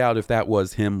find out if that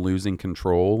was him losing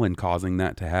control and causing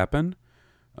that to happen,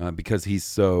 because he's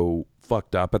so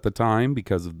fucked up at the time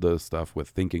because of the stuff with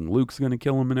thinking Luke's going to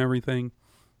kill him and everything.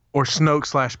 Or Snoke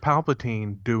 /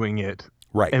 Palpatine doing it.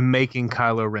 Right. And making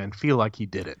Kylo Ren feel like he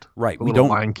did it. Right. We don't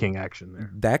Lion King action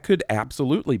there. That could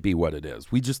absolutely be what it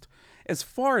is. We just, as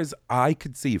far as I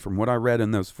could see from what I read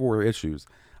in those 4 issues,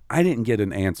 I didn't get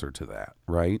an answer to that,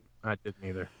 right? I didn't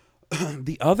either.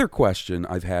 The other question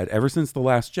I've had ever since The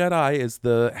Last Jedi is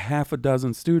the half a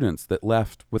dozen students that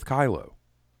left with Kylo.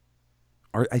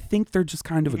 I think they're just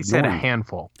kind of He said a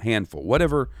ignoring handful,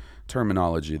 whatever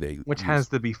terminology they Which use. has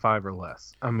to be 5 or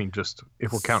less. I mean, just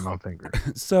if we're counting on fingers.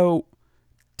 So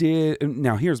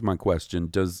now here's my question.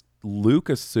 Does Luke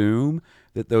assume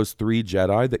that those 3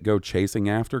 Jedi that go chasing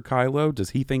after Kylo,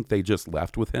 does he think they just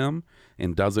left with him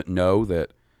and doesn't know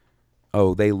that,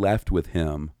 oh, they left with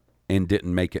him and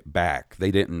didn't make it back? They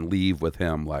didn't leave with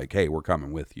him like, hey, we're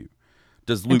coming with you.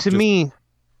 Does Luke and to me,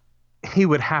 he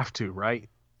would have to, right?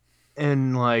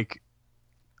 And like,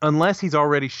 unless he's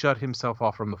already shut himself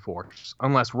off from the Force,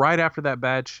 unless right after that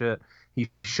bad shit,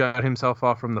 he shut himself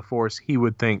off from the Force, he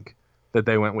would think that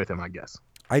they went with him, I guess.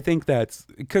 I think that's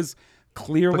because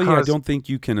clearly I don't think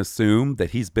you can assume that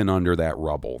he's been under that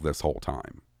rubble this whole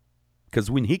time. Because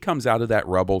when he comes out of that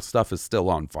rubble, stuff is still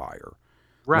on fire.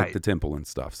 Right. Like the temple and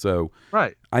stuff. So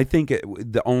right. I think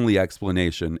the only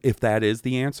explanation, if that is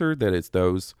the answer, that it's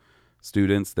those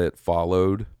students that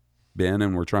followed Ben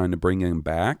and were trying to bring him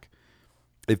back.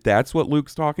 If that's what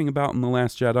Luke's talking about in The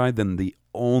Last Jedi, then the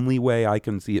only way I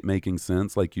can see it making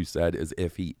sense, like you said, is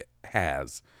if he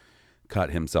has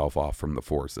cut himself off from the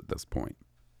Force at this point.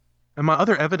 And my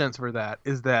other evidence for that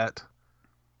is that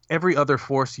every other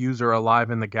Force user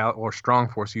alive in the or strong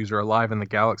Force user alive in the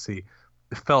galaxy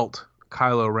felt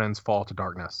Kylo Ren's fall to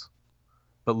darkness,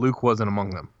 but Luke wasn't among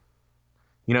them.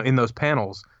 In those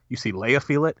panels, you see Leia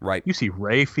feel it. Right. You see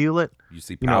Rey feel it. You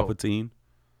see Palpatine.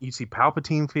 You see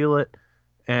Palpatine feel it,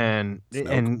 and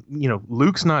Snoke.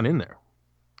 Luke's not in there.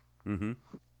 Mm-hmm.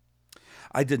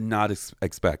 I did not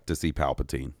expect to see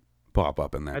Palpatine pop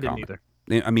up in that. I didn't either.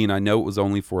 I mean, I know it was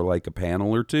only for like a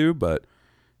panel or two, but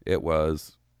it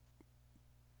was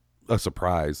a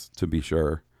surprise to be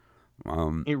sure.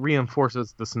 It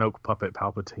reinforces the Snoke puppet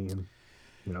Palpatine,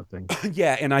 thing.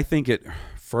 Yeah, and I think it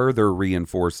further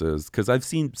reinforces, because I've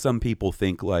seen some people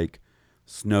think like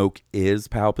Snoke is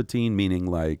Palpatine, meaning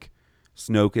like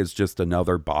Snoke is just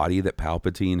another body that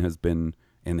Palpatine has been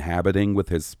inhabiting with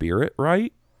his spirit,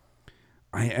 right?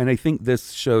 And I think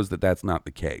this shows that that's not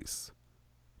the case,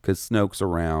 because Snoke's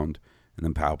around and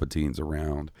then Palpatine's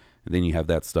around, and then you have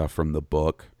that stuff from the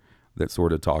book that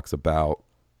sort of talks about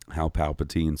how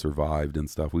Palpatine survived and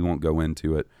stuff. We won't go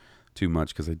into it too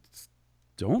much because I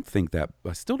still don't think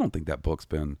that book's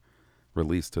been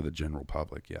released to the general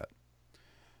public yet.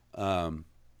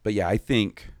 But yeah, I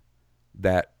think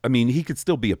that, I mean, he could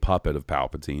still be a puppet of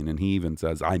Palpatine, and he even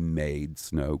says, I made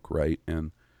Snoke, right,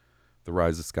 in The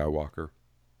Rise of Skywalker.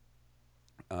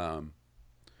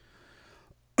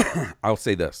 I'll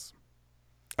say this.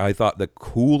 I thought the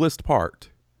coolest part,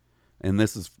 and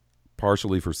this is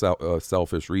partially for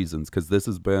selfish reasons, because this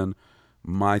has been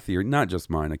my theory, not just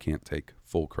mine. I can't take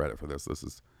full credit for this. This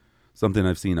is something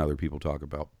I've seen other people talk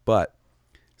about. But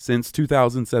since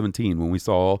 2017, when we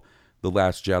saw The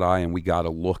Last Jedi and we got a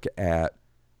look at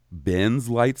Ben's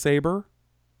lightsaber,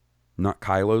 not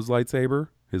Kylo's lightsaber,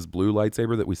 his blue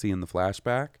lightsaber that we see in the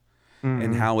flashback,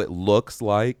 and how it looks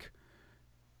like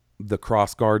the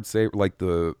crossguard saber, like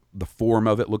the form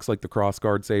of it looks like the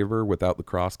crossguard saber without the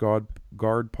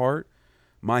crossguard part.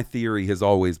 My theory has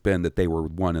always been that they were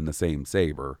one and the same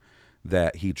saber,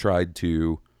 that he tried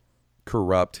to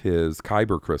corrupt his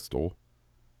kyber crystal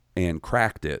and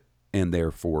cracked it, and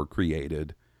therefore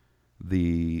created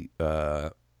the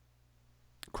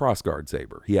crossguard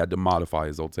saber. He had to modify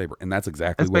his old saber, and that's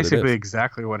exactly what it is. That's basically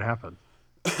exactly what happened.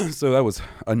 So that was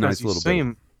a nice little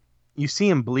bit. You see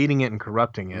him bleeding it and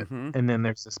corrupting it, and then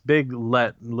there's this big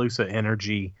let loose of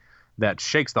energy that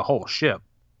shakes the whole ship.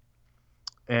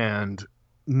 And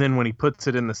then when he puts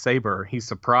it in the saber, he's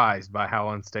surprised by how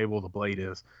unstable the blade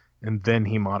is, and then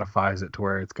he modifies it to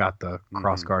where it's got the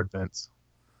crossguard vents.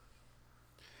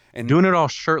 And doing it all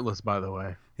shirtless, by the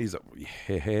way.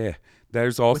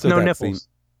 There's also with no nipples.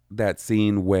 That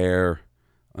scene where,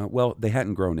 they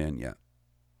hadn't grown in yet.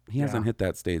 He hasn't hit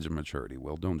that stage of maturity.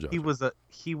 Will, don't judge.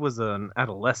 He was an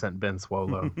adolescent Ben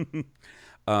Swallow.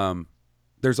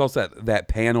 There's also that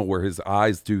panel where his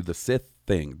eyes do the Sith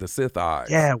thing, the Sith eyes.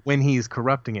 Yeah, when he's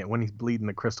corrupting it, when he's bleeding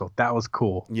the crystal, that was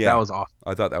cool. Yeah, that was awesome.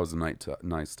 I thought that was a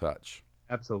nice touch.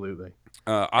 Absolutely.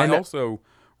 I also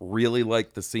really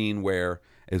like the scene where,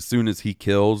 as soon as he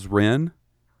kills Ren,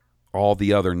 all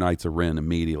the other Knights of Ren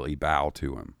immediately bow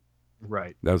to him.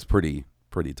 Right. That was pretty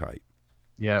tight.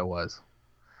 Yeah, it was.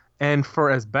 And for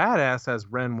as badass as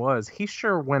Ren was, he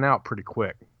sure went out pretty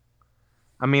quick.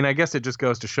 I mean, I guess it just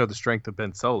goes to show the strength of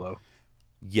Ben Solo.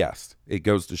 Yes, it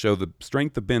goes to show the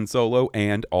strength of Ben Solo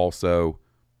and also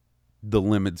the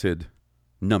limited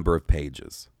number of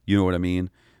pages. You know what I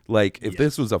mean? Like, if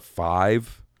this was a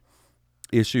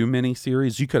 5-issue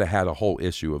miniseries, you could have had a whole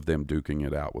issue of them duking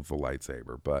it out with the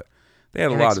lightsaber. But they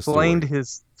had a lot of story. Explained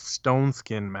his stone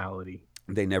skin malady.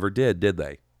 They never did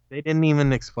they? They didn't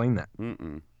even explain that.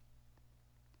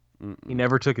 He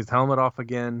never took his helmet off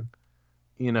again.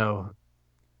 You know,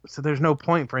 so there's no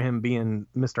point for him being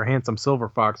Mr. Handsome Silver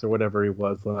Fox or whatever he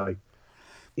was. Like,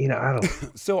 you know, I don't.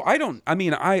 So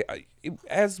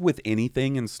as with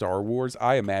anything in Star Wars,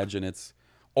 I imagine it's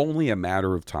only a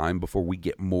matter of time before we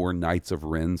get more Knights of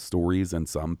Ren stories in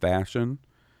some fashion.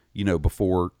 You know,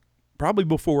 probably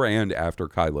before and after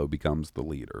Kylo becomes the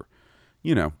leader.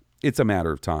 You know, it's a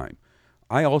matter of time.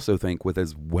 I also think with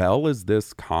as well as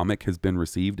this comic has been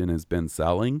received and has been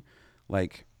selling,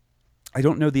 like, I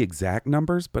don't know the exact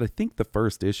numbers, but I think the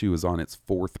first issue is on its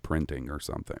 4th printing or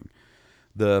something.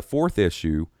 The 4th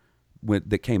issue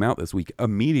that came out this week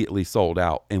immediately sold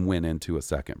out and went into a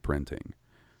second printing.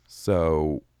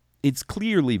 So it's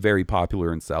clearly very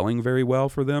popular and selling very well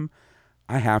for them.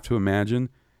 I have to imagine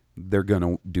they're going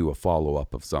to do a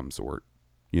follow-up of some sort,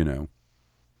 you know.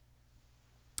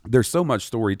 There's so much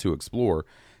story to explore,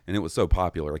 and it was so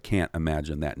popular, I can't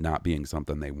imagine that not being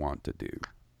something they want to do.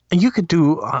 And you could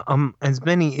do as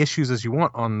many issues as you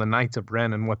want on the Knights of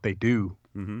Ren and what they do,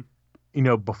 you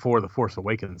know, before The Force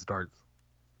Awakens starts.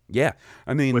 Yeah.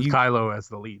 I mean, with Kylo as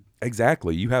the lead.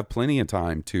 Exactly. You have plenty of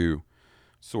time to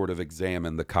sort of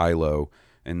examine the Kylo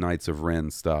and Knights of Ren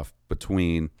stuff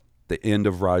between the end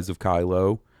of Rise of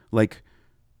Kylo. Like,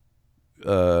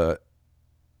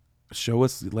 show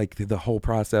us like the whole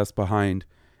process behind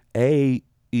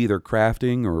either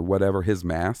crafting or whatever his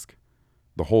mask,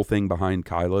 the whole thing behind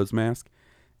Kylo's mask,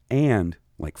 and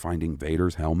like finding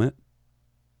Vader's helmet.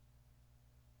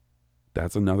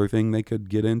 That's another thing they could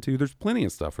get into. There's plenty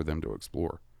of stuff for them to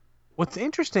explore. What's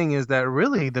interesting is that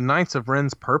really the Knights of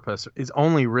Ren's purpose is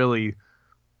only really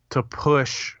to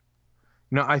push.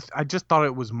 You know, I just thought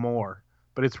it was more,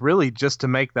 but it's really just to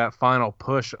make that final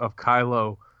push of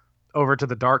Kylo over to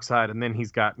the dark side, and then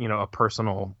he's got, you know, a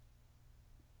personal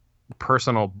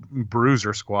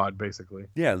bruiser squad, basically.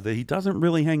 Yeah, that he doesn't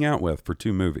really hang out with for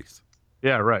 2 movies.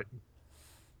 Yeah, right.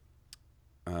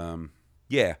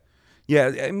 Yeah.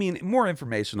 I mean, more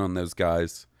information on those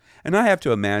guys, and I have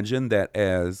to imagine that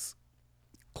as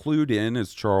clued in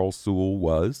as Charles Soule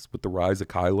was with the Rise of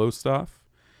Kylo stuff,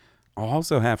 I'll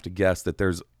also have to guess that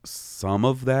there's some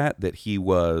of that he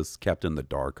was kept in the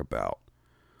dark about.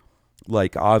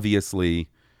 Like, obviously,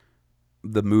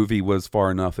 the movie was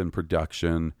far enough in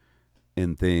production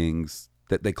and things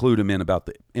that they clued him in about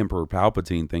the Emperor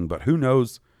Palpatine thing, but who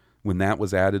knows when that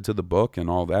was added to the book and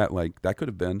all that. Like, that could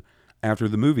have been after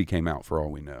the movie came out for all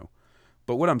we know.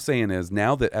 But what I'm saying is,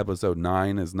 now that episode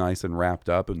 9 is nice and wrapped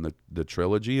up and the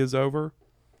trilogy is over,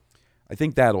 I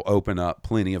think that'll open up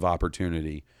plenty of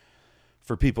opportunity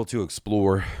for people to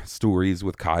explore stories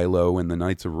with Kylo and the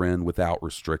Knights of Ren without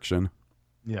restriction.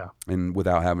 Yeah. And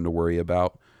without having to worry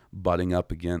about butting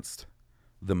up against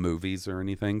the movies or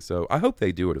anything. So I hope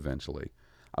they do it eventually.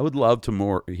 I would love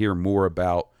to hear more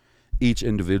about each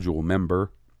individual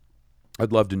member.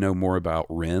 I'd love to know more about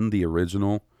Ren, the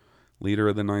original leader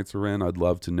of the Knights of Ren. I'd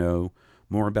love to know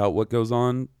more about what goes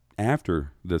on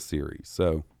after this series.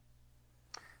 So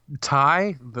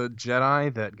Ty, the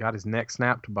Jedi that got his neck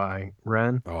snapped by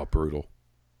Ren, oh, brutal.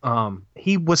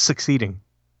 He was succeeding.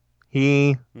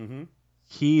 He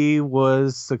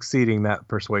was succeeding that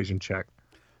persuasion check.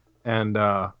 And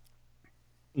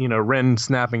Ren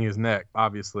snapping his neck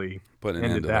obviously Put an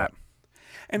ended end to that.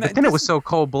 And But then it was so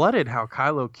cold-blooded how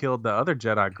Kylo killed the other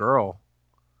Jedi girl.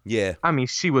 Yeah. I mean,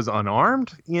 she was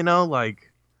unarmed,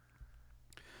 like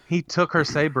he took her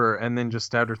saber and then just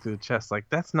stabbed her through the chest. Like,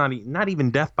 that's not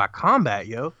even death by combat,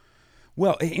 yo.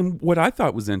 Well, and what I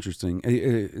thought was interesting,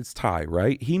 it's Ty,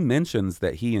 right? He mentions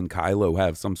that he and Kylo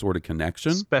have some sort of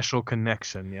connection. Special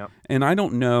connection, yep. And I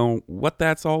don't know what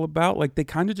that's all about. Like, they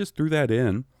kind of just threw that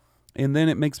in. And then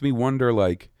it makes me wonder,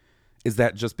 like, is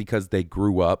that just because they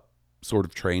grew up sort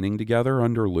of training together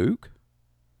under Luke?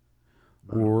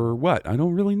 Or what? I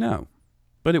don't really know.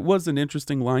 But it was an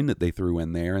interesting line that they threw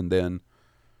in there. And then,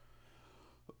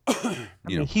 I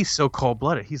mean, he's so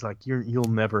cold-blooded. He's like, you're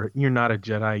not a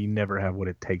Jedi. You never have what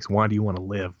it takes. Why do you want to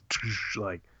live?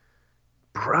 Like,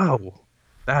 bro,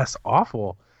 that's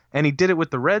awful. And he did it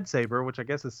with the red saber, which I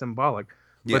guess is symbolic.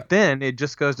 Yeah. But then it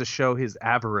just goes to show his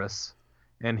avarice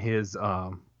and his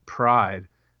pride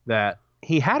that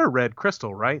he had a red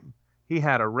crystal, right? He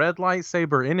had a red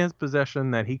lightsaber in his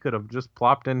possession that he could have just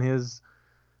plopped in his,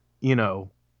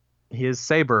 his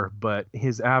saber, but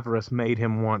his avarice made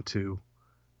him want to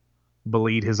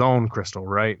bleed his own crystal,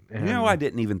 right? And I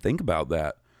didn't even think about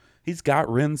that. He's got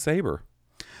Ren's saber.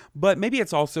 But maybe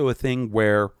it's also a thing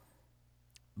where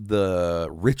the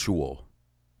ritual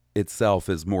itself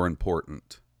is more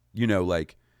important.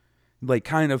 Like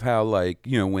kind of how, like,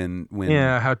 when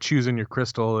how choosing your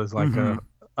crystal is like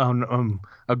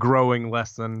a growing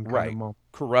lesson kind right, of moment.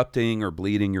 corrupting or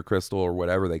bleeding your crystal or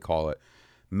whatever they call it.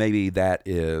 Maybe that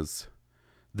is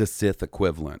the Sith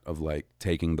equivalent of, like,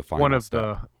 taking the final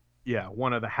step.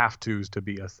 One of the have-tos to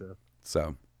be a Sith.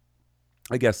 So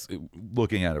I guess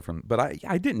looking at it but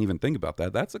I didn't even think about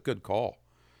that. That's a good call.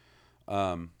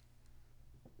 Overall,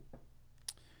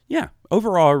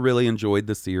 I really enjoyed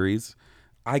the series.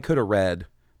 I could have read,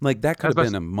 like, that could have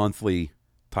been a monthly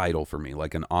title for me,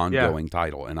 like an ongoing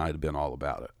title, and I'd have been all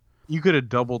about it. You could have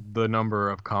doubled the number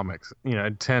of comics,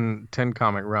 10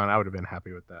 comic run. I would have been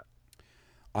happy with that.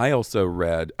 I also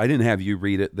read, I didn't have you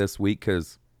read it this week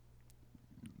because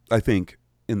I think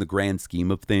in the grand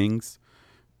scheme of things,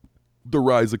 the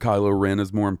rise of Kylo Ren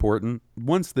is more important.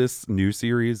 Once this new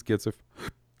series gets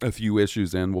a few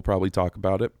issues in, we'll probably talk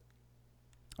about it.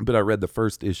 But I read the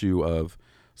first issue of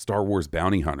Star Wars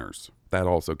Bounty Hunters. That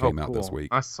also came out this week.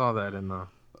 I saw that in the...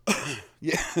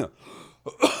 Yeah.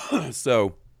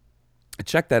 So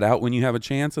check that out when you have a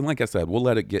chance. And like I said, we'll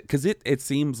let it get... Because it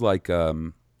seems like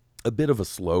a bit of a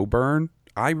slow burn.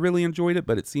 I really enjoyed it,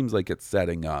 but it seems like it's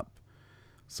setting up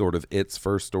sort of its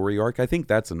first story arc. I think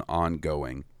that's an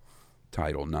ongoing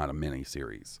title, not a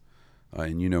mini-series.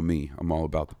 And you know me, I'm all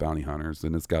about the Bounty Hunters,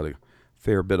 and it's got a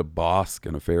fair bit of Bosk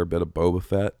and a fair bit of Boba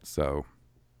Fett, so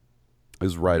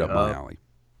it's right up my alley.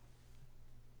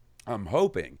 I'm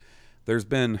hoping there's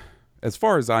been, as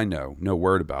far as I know, no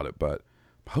word about it, but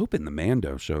I'm hoping the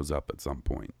Mando shows up at some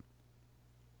point.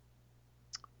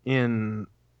 In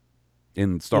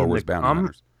Star Wars Bounty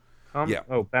Hunters. Yeah.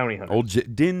 Oh, Bounty Hunters. Old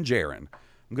Din Djarin.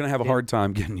 I'm going to have a hard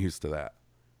time getting used to that.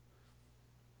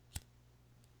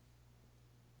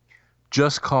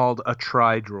 Just called a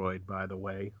Tri-Droid, by the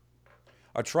way.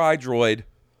 A Tri-Droid.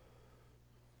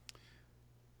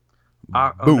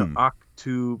 Boom.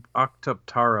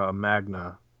 Octoptara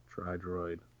Magna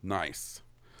Tri-Droid. Nice.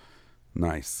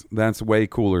 That's way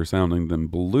cooler sounding than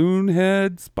Balloon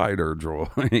Head Spider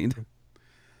Droid.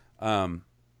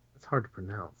 It's hard to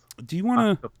pronounce. Do you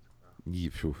want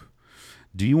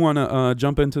to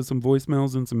jump into some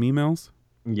voicemails and some emails?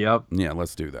 Yep. Yeah,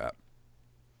 let's do that.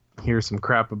 Here's some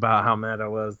crap about how mad I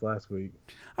was last week.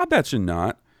 I bet you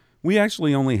not. We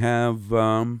actually only have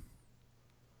 2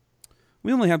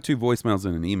 voicemails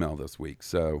and an email this week,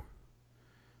 so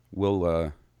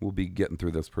we'll be getting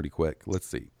through this pretty quick. Let's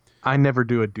see. I never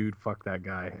do a dude fuck that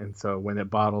guy, and so when it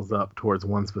bottles up towards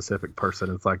one specific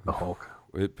person, it's like the Hulk.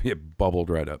 It bubbled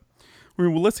right up.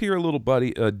 Well, let's hear a little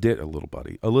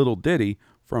ditty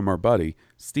from our buddy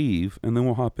Steve, and then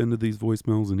we'll hop into these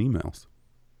voicemails and emails.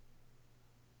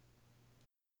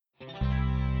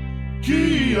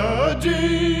 Kia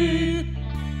D,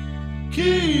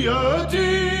 Kia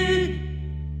D,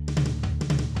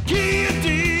 Kia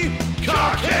D,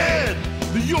 cockhead,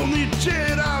 the only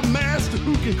Jedi master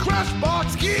who can crush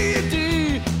box. Kia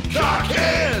D,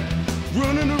 cockhead,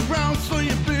 running around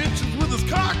slaying bitches with his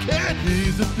cockhead.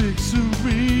 He's a big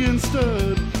Syrian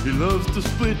stud. He loves to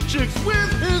split chicks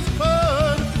with his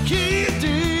bud. Kia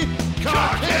D,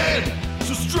 cockhead,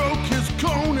 to stroke his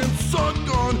cone and suck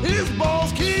on his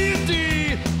balls. Kia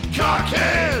D,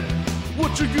 cockhead,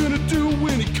 what you gonna do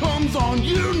when he comes on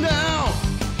you now?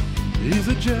 He's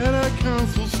a Jedi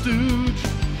Council stooge,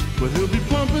 but he'll be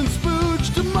pumping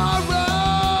spooge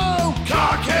tomorrow.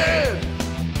 Cockhead,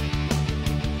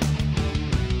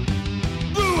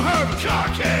 Blue Herbert,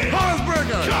 cockhead,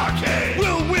 Hansberger, cockhead,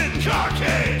 Will Witten,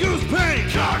 cockhead, Goose Payne,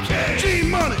 cockhead, G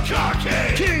Money,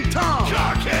 cockhead, King Tom,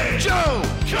 cockhead, Joe,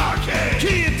 cockhead,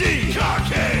 Kia D,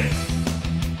 cockhead,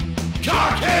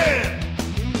 cockhead.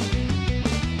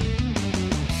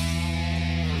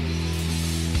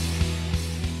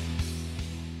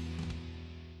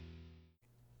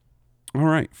 All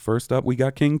right, first up we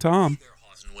got King Tom. Hey there,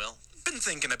 Hawes and Will. Been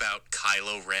thinking about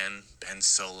Kylo Ren, Ben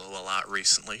Solo a lot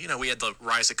recently. You know, we had the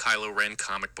Rise of Kylo Ren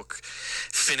comic book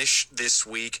finish this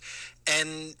week,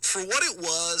 and for what it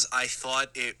was, I thought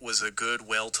it was a good,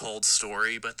 well-told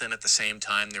story, but then at the same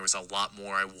time, there was a lot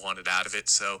more I wanted out of it,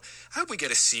 so I hope we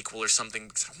get a sequel or something,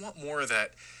 because I want more of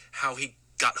that, how he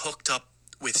got hooked up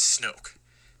with Snoke,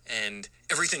 and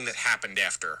everything that happened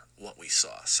after what we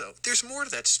saw. So there's more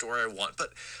to that story I want,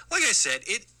 but like I said,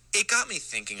 it got me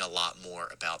thinking a lot more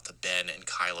about the Ben and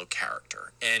Kylo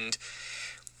character. And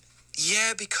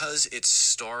yeah, because it's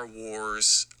Star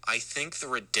Wars, I think the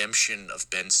redemption of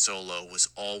Ben Solo was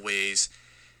always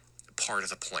part of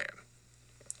the plan.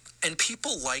 And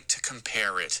people like to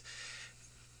compare it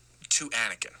to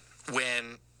Anakin.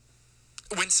 When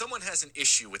someone has an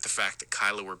issue with the fact that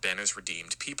Kylo or Ben is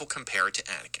redeemed, people compare it to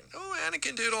Anakin. Oh,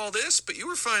 Anakin did all this, but you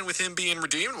were fine with him being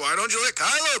redeemed. Why don't you let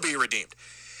Kylo be redeemed?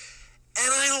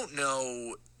 And I don't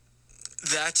know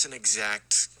that's an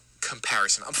exact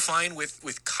comparison. I'm fine with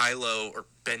Kylo or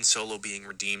Ben Solo being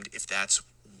redeemed if that's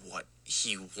what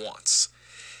he wants.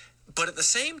 But at the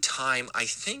same time, I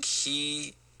think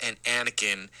he and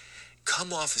Anakin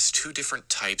come off as two different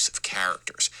types of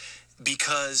characters.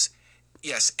 Because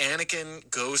yes, Anakin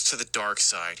goes to the dark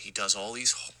side. He does all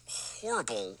these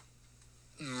horrible,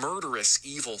 murderous,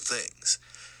 evil things.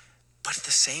 But at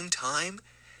the same time,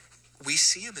 we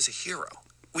see him as a hero.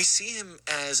 We see him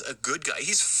as a good guy.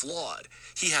 He's flawed.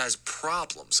 He has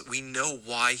problems. We know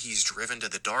why he's driven to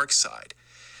the dark side.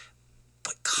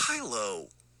 But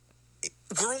Kylo,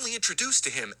 we're only introduced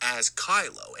to him as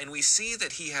Kylo, and we see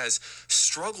that he has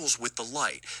struggles with the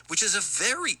light, which is a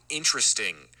very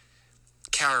interesting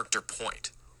character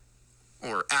point,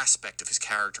 or aspect of his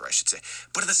character, I should say.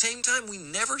 But at the same time, we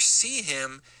never see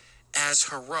him as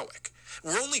heroic.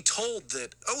 We're only told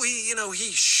that,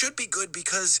 he should be good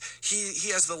because he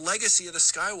has the legacy of the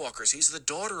Skywalkers. He's the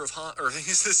daughter of Han, or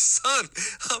he's the son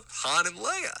of Han and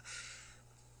Leia.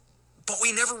 But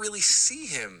we never really see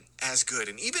him as good.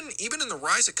 And even in the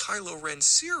Rise of Kylo Ren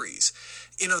series,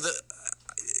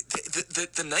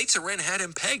 the Knights of Ren had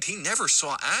him pegged. He never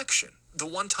saw action. The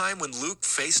one time when Luke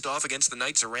faced off against the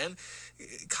Knights of Ren,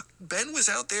 Ben was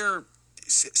out there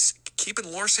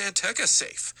keeping Lor San Tekka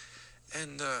safe.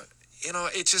 And,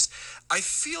 it's just, I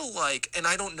feel like, and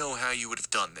I don't know how you would have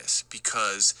done this,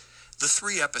 because the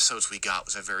 3 episodes we got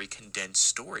was a very condensed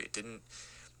story. It didn't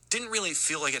really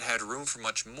feel like it had room for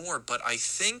much more, but I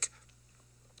think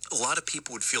a lot of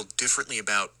people would feel differently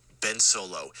about Ben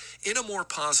Solo in a more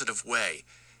positive way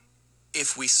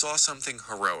if we saw something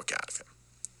heroic out of him.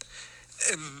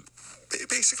 And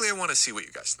basically, I want to see what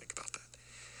you guys think about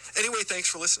that. Anyway, thanks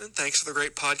for listening. Thanks for the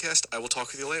great podcast. I will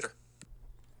talk with you later.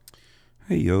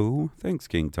 Hey, yo. Thanks,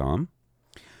 King Tom.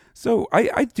 So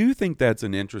I do think that's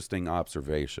an interesting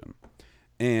observation.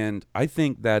 And I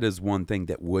think that is one thing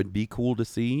that would be cool to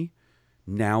see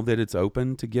now that it's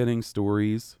open to getting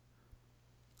stories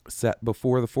set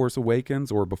before The Force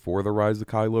Awakens or before The Rise of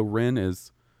Kylo Ren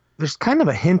is... There's kind of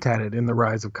a hint at it in The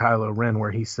Rise of Kylo Ren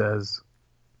where he says,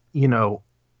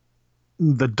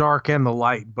 the dark and the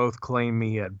light both claim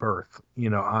me at birth.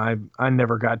 I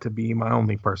never got to be my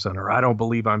only person, or I don't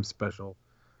believe I'm special.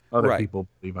 Other Right. people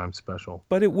believe I'm special.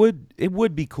 But it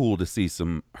would be cool to see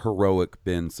some heroic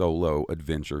Ben Solo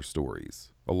adventure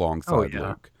stories alongside yeah.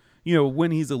 Luke. You know,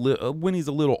 when he's a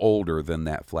little older than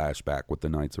that flashback with the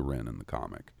Knights of Ren in the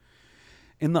comic.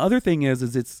 And the other thing is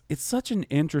it's such an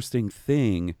interesting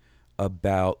thing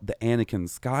about the Anakin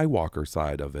Skywalker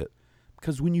side of it,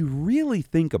 because when you really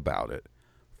think about it,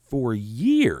 for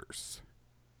years,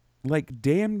 like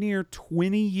damn near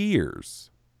 20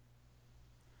 years,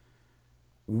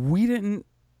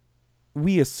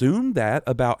 we assumed that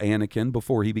about Anakin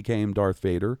before he became Darth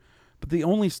Vader, but the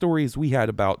only stories we had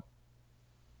about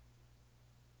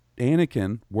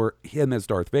Anakin were him as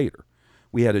Darth Vader.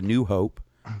 We had A New Hope,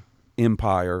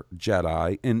 Empire,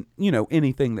 Jedi, and, you know,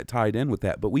 anything that tied in with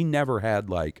that. But we never had,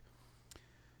 like,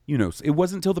 you know, it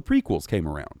wasn't until the prequels came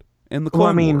around and the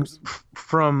Clone Wars.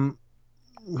 From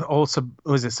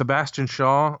was it Sebastian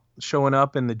Shaw showing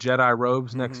up in the Jedi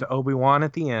robes next to Obi-Wan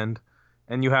at the end,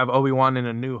 and you have Obi-Wan in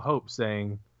A New Hope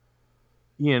saying,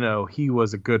 you know, he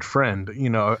was a good friend, you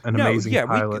know, an amazing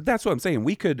pilot. That's what I'm saying.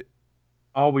 We could.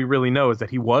 All we really know is that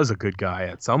he was a good guy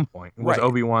at some point. He was Right.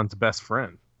 Obi-Wan's best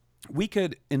friend. We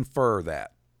could infer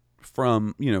that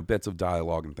from, you know, bits of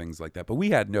dialogue and things like that, but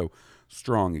we had no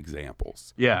strong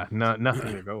examples. Yeah,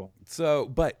 nothing to go on. So,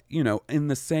 but, you know, in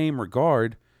the same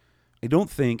regard, I don't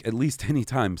think, at least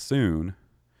anytime soon,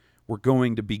 we're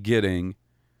going to be getting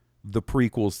the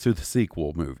prequels to the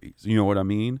sequel movies. You know what I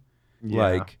mean? Yeah.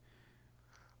 Like,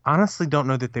 Honestly, don't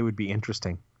know that they would be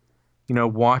interesting. You know,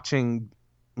 watching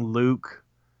Luke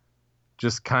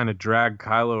just kind of drag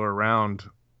Kylo around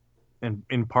and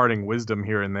imparting wisdom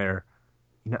here and there.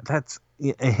 You know, that's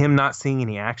him not seeing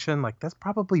any action. Like, that's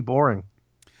probably boring.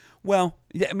 well,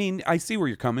 yeah, I mean, I see where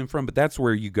you're coming from, but that's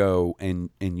where you go and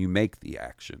you make the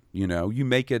action. You know, you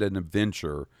make it an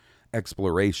adventure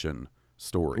exploration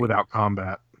story. Without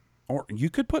combat. Or you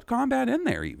could put combat in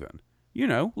there even. You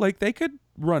know, like they could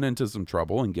run into some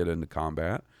trouble and get into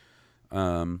combat.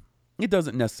 It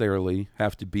doesn't necessarily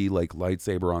have to be like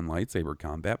lightsaber on lightsaber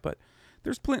combat, but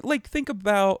there's plenty. Like, think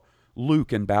about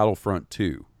Luke in Battlefront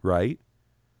 2, right?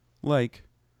 Like,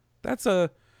 that's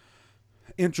a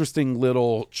interesting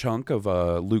little chunk of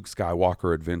a Luke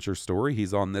Skywalker adventure story.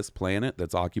 He's on this planet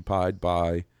that's occupied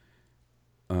by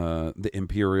the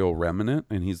Imperial Remnant,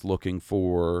 and he's looking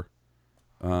for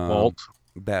Vault.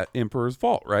 that Emperor's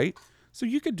vault, right? So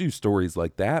you could do stories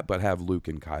like that, but have Luke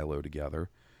and Kylo together.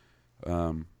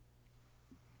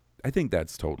 I think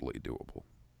that's totally doable.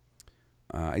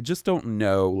 I just don't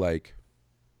know, like,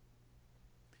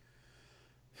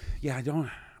 yeah, I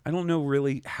don't know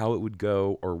really how it would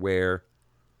go or where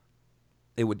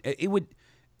it would,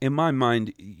 in my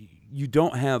mind, you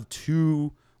don't have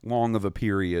too long of a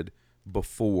period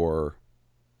before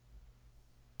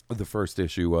the first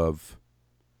issue of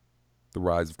The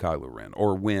Rise of Kylo Ren,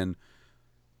 or when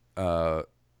Kylo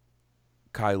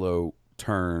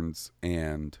turns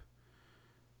and,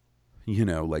 you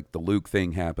know, like the Luke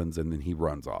thing happens and then he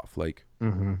runs off. Like,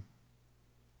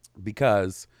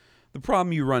 because the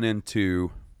problem you run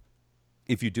into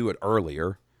if you do it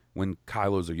earlier, when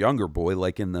Kylo's a younger boy,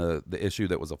 like in the issue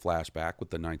that was a flashback with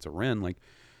the Knights of Ren, like,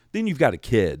 then you've got a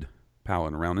kid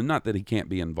palling around. And not that he can't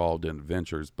be involved in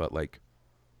adventures, but, like,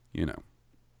 you know.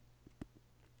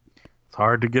 It's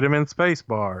hard to get him in space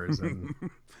bars. And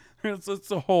It's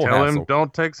a whole tell hassle. him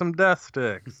don't take some death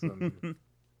sticks. And,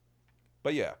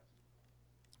 But yeah,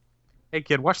 hey,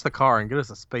 kid, watch the car and get us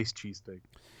a space cheesesteak.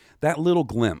 that little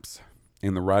glimpse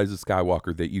in The Rise of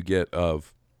Skywalker that you get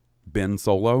of Ben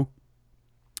Solo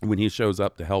when he shows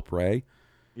up to help Rey,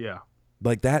 Yeah.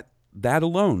 like that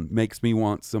alone makes me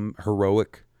want some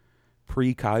heroic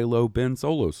pre-Kylo Ben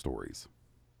Solo stories.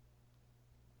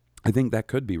 I think that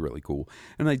could be really cool.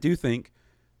 And I do think,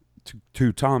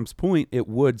 to Tom's point, it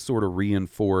would sort of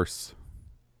reinforce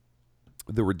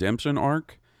the redemption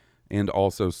arc and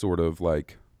also sort of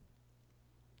like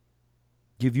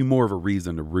give you more of a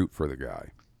reason to root for the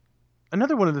guy.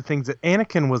 Another one of the things that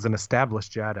Anakin was an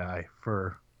established Jedi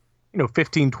for,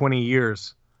 15, 20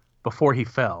 years before he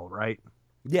fell, right?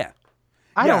 Yeah.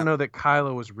 I Yeah. don't know that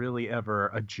Kylo was really ever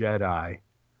a Jedi.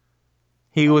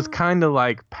 He was kind of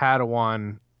like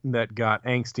Padawan that got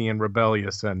angsty and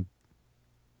rebellious and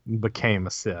became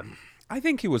a Sith. I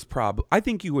think you would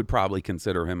probably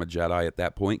consider him a Jedi at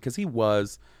that point because he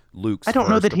was Luke's I don't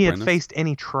know first that he had apprentice. faced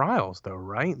any trials though,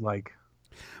 right? Like,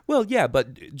 Well, yeah,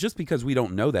 but just because we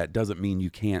don't know that doesn't mean you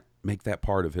can't make that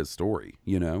part of his story,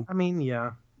 you know? I mean,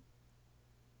 yeah.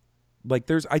 Like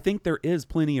I think there is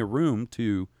plenty of room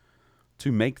to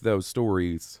make those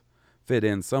stories fit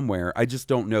in somewhere. I just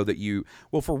don't know that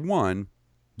well, for one,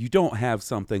 you don't have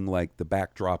something like the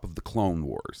backdrop of the Clone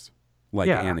Wars, like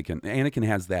Yeah. Anakin. Anakin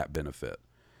has that benefit,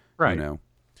 Right. you know.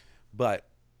 But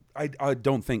I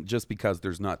don't think just because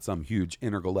there's not some huge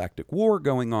intergalactic war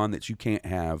going on that you can't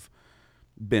have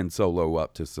Ben Solo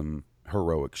up to some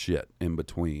heroic shit in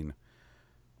between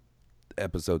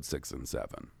episode 6 and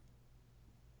 7.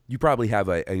 You probably have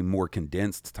a more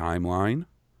condensed timeline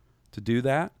to do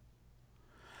that.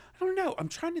 I don't know. I'm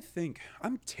trying to think.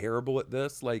 I'm terrible at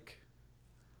this. Like,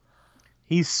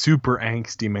 He's super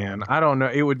angsty, man. I don't know.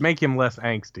 It would make him less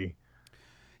angsty,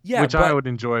 yeah, which but, I would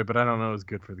enjoy, but I don't know is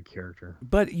good for the character.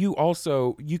 But you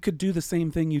could do the same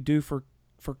thing you do for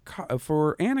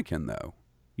Anakin, though.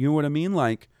 You know what I mean?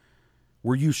 Like,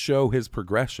 where you show his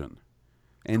progression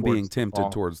and Towards being the tempted fall.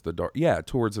 towards the dark. Yeah,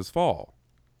 towards his fall.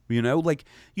 You know, like,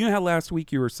 you know how last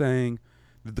week you were saying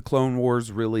that the Clone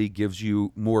Wars really gives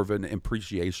you more of an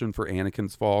appreciation for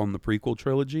Anakin's fall in the prequel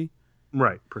trilogy?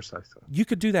 Right, precisely. You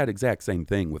could do that exact same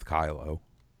thing with Kylo.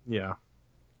 Yeah.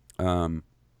 And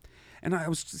I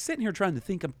was sitting here trying to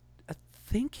think. I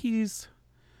think he's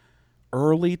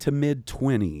early to mid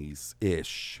 20s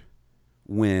ish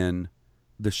when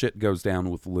the shit goes down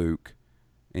with Luke,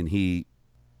 and he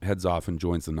heads off and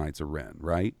joins the Knights of Ren.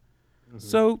 Right. Mm-hmm.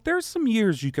 So there's some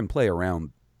years you can play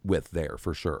around with there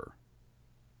for sure.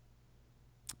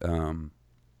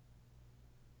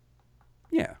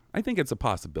 Yeah, I think it's a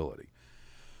possibility.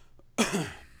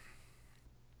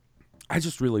 I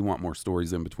just really want more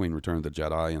stories in between Return of the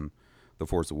Jedi and The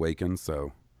Force Awakens,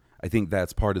 so I think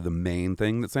that's part of the main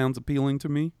thing that sounds appealing to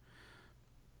me.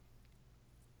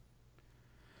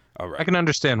 All right. I can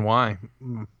understand why.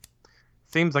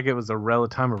 Seems like it was a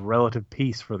time of relative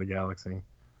peace for the galaxy.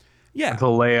 Yeah.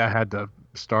 Until Leia had to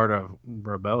start a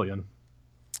rebellion.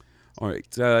 All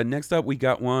right. Next up, we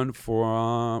got one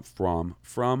from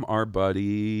our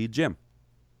buddy Jim.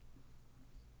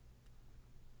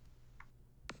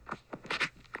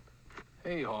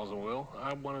 Hey, Halls and Will.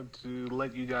 I wanted to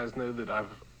let you guys know that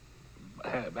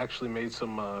I've actually made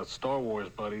some Star Wars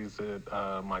buddies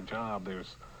at my job.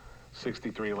 There's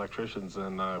 63 electricians,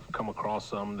 and I've come across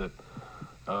some that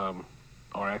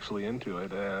are actually into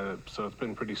it. So it's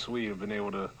been pretty sweet. I've been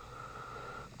able to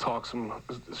talk some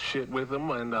shit with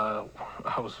them, and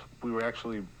we were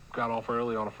actually got off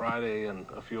early on a Friday, and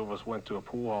a few of us went to a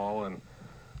pool hall, and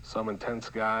some intense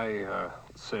guy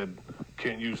said,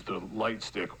 "Can't use the light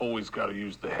stick, always got to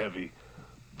use the heavy.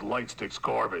 The light stick's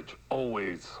garbage,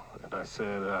 always." And I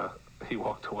said, he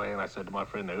walked away, and I said to my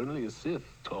friend, "Only a Sith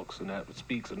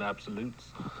speaks in absolutes."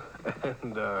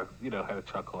 And, had a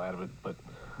chuckle out of it, but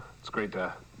it's great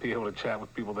to be able to chat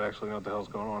with people that actually know what the hell's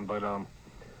going on. But,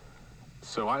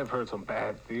 so I've heard some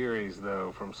bad theories,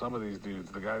 though, from some of these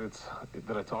dudes. The guy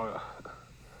that I talk,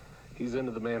 he's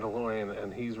into The Mandalorian,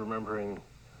 and he's remembering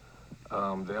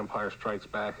The Empire Strikes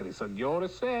Back, and he said, Yoda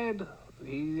said,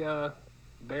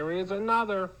 there is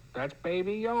another. That's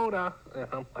Baby Yoda. And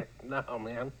I'm like, no,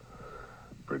 man.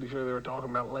 Pretty sure they were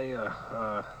talking about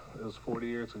Leia. It was 40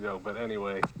 years ago. But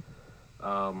anyway,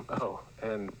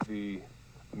 and the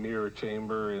mirror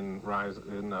chamber in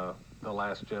The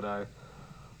Last Jedi,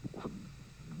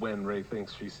 when Rey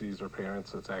thinks she sees her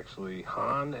parents, it's actually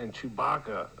Han and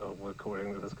Chewbacca,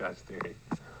 according to this guy's theory.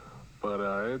 But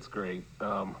it's great.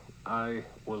 I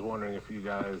was wondering if you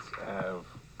guys have,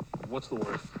 what's the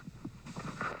worst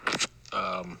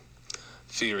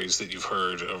theories that you've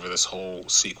heard over this whole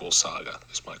sequel saga,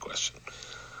 is my question.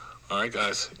 All right,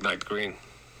 guys. Night Green.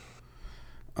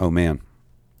 Oh, man.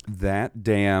 That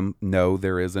damn no,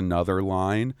 there is another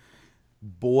line.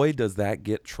 Boy, does that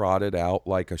get trotted out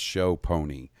like a show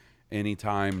pony.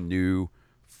 Anytime new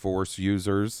Force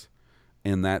users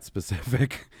in that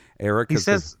specific era. He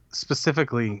says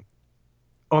specifically,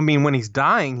 when he's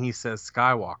dying, he says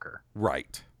Skywalker.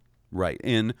 Right.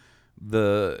 In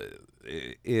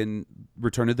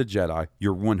Return of the Jedi,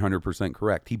 you're 100%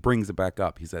 correct. He brings it back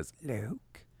up. He says,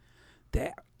 Luke,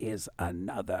 there is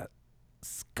another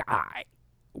Skywalker.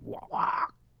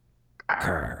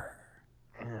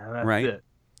 Yeah, that's right? it.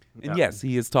 And yes,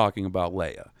 he is talking about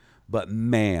Leia. But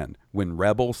man, when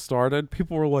Rebels started,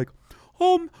 people were like,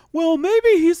 well, maybe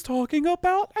he's talking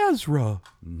about Ezra.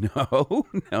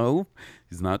 No,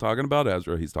 he's not talking about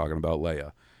Ezra. He's talking about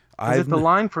Leia. Is it the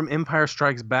line from Empire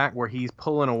Strikes Back where he's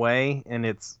pulling away and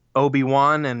it's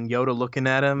Obi-Wan and Yoda looking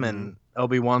at him, and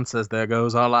Obi-Wan says, "There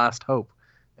goes our last hope,"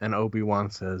 and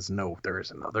Obi-Wan says, "No, there is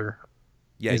another."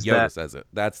 Yeah, Yoda says it.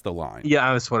 That's the line. Yeah,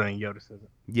 I was wondering. Yoda says it.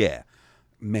 Yeah,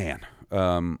 man.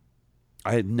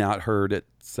 I had not heard it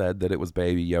said that it was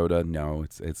Baby Yoda. No,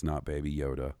 it's not Baby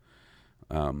Yoda.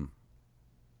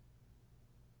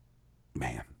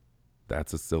 Man,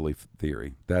 that's a silly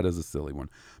theory. That is a silly one.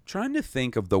 I'm trying to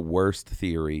think of the worst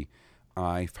theory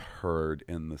I've heard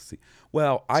in the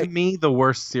well, To me, the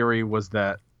worst theory was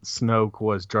that Snoke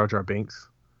was Jar Jar Binks,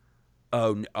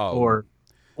 or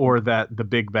that the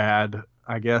big bad,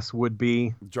 I guess, would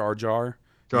be Jar Jar.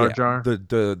 Jar Yeah, Jar.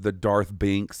 The Darth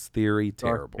Binks theory, Darth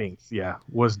terrible. Binks, yeah,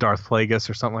 was Darth Plagueis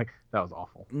or something like that. Was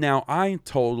awful. Now, I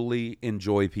totally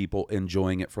enjoy people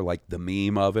enjoying it for like the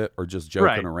meme of it or just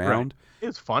joking around. Right.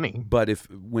 It's funny. But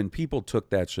when people took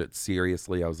that shit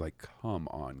seriously, I was like, come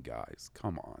on, guys.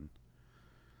 Come on.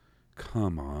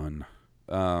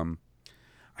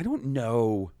 I don't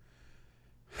know.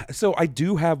 So I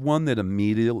do have one that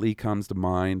immediately comes to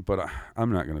mind, but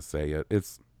I'm not going to say it.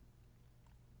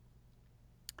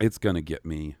 It's going to get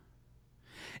me.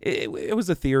 It was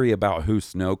a theory about who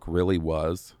Snoke really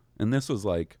was. And this was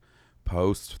like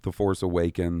post The Force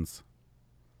Awakens.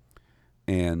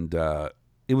 And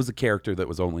it was a character that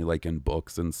was only like in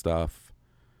books and stuff.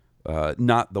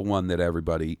 Not the one that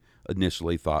everybody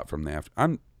initially thought from the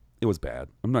after. It was bad.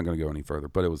 I'm not going to go any further,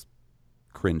 but it was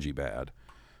cringy bad.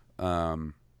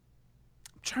 I'm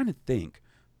trying to think.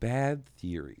 Bad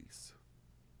theories.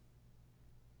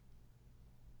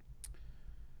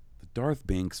 The Darth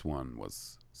Binks one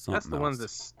was something That's the else. one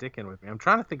that's sticking with me. I'm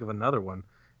trying to think of another one,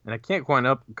 and I can't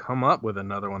come up with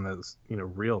another one that's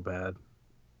real bad.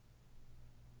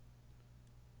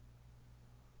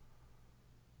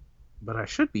 But I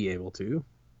should be able to.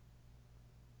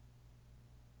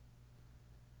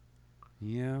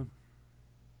 Yeah.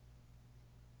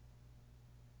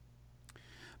 I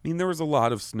mean, there was a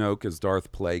lot of Snoke as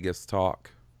Darth Plagueis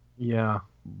talk. Yeah.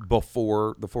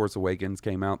 Before The Force Awakens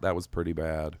came out, that was pretty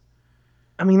bad.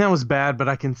 I mean, that was bad, but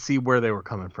I can see where they were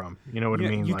coming from. You know what I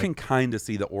mean? You can kind of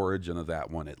see the origin of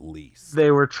that one at least. They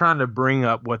were trying to bring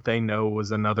up what they know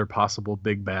was another possible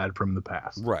big bad from the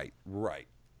past. Right.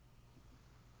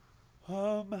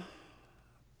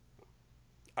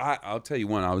 I'll tell you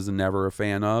one I was never a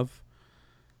fan of.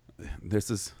 This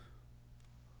is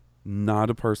not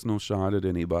a personal shot at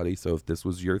anybody, so if this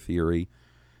was your theory,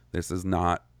 this is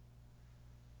not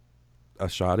a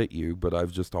shot at you, but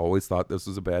I've just always thought this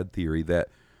was a bad theory, that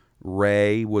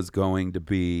Rey was going to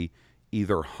be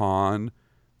either Han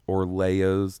or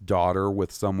Leia's daughter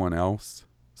with someone else.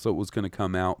 So it was going to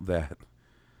come out that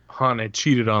Han had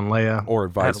cheated on Leia. Or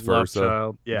vice had a love versa.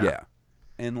 child. Yeah.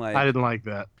 And like, I didn't like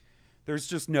that. There's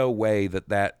just no way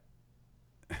that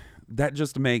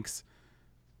just makes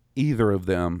either of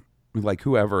them, like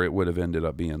whoever it would have ended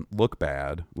up being, look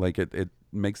bad. Like it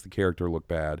makes the character look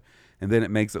bad. And then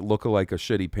it makes it look like a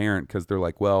shitty parent because they're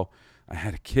like, well, I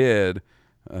had a kid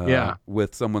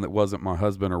with someone that wasn't my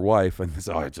husband or wife. And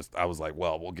so I was like,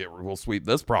 well, we'll sweep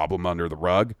this problem under the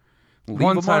rug.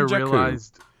 Once I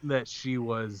realized that she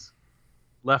was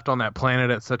left on that planet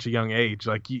at such a young age,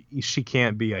 like she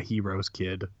can't be a hero's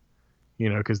kid,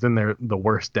 because then they're the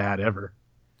worst dad ever.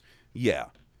 Yeah.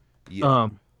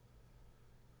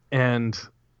 And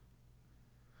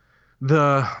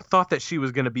the thought that she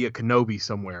was going to be a Kenobi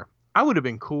somewhere, I would have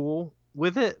been cool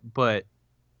with it, but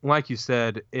like you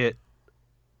said, it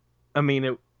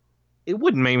wouldn't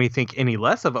make me think any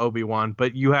less of Obi-Wan,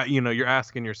 but you're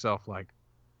asking yourself like,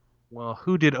 well,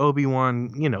 who did Obi-Wan,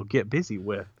 get busy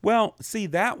with? Well, see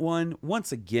that one,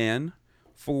 once again,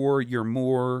 for your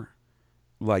more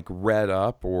like read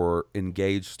up or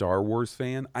engaged Star Wars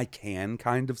fan, I can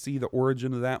kind of see the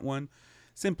origin of that one,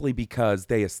 simply because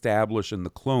they establish in the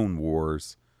Clone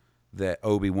Wars that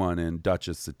Obi-Wan and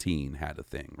Duchess Satine had a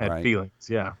thing, right? Had feelings,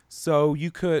 yeah. So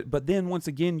you could, but then once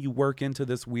again, you work into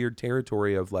this weird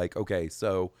territory of like, okay,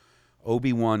 so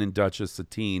Obi-Wan and Duchess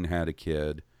Satine had a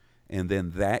kid, and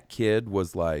then that kid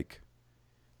was like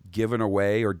given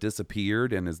away or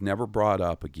disappeared and is never brought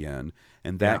up again.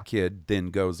 And that kid then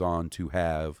goes on to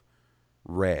have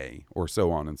Rey, or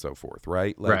so on and so forth,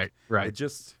 right? Like, right. It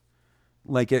just,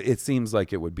 like, it seems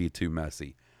like it would be too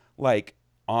messy. Like,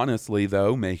 honestly,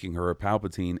 though, making her a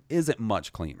Palpatine isn't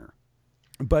much cleaner.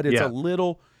 But it's a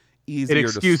little easier. It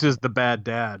excuses the bad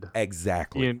dad.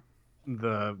 Exactly.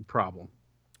 The problem.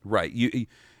 Right.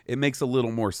 It makes a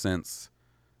little more sense.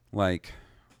 Like,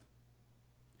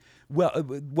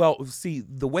 well, see,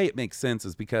 the way it makes sense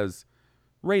is because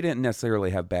Rey didn't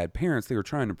necessarily have bad parents. They were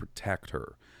trying to protect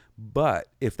her. But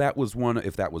if that was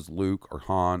Luke or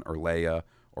Han or Leia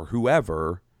or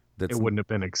whoever, it wouldn't have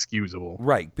been excusable.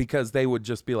 Right. Because they would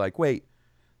just be like, wait,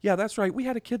 yeah, that's right. We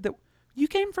had a kid you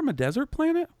came from a desert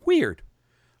planet? Weird.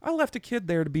 I left a kid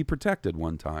there to be protected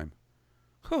one time.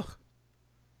 Huh.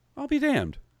 I'll be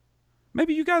damned.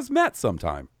 Maybe you guys met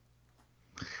sometime.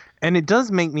 And it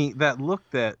does make me, that look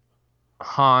that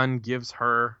Han gives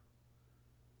her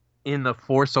in The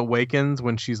Force Awakens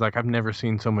when she's like, I've never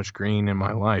seen so much green in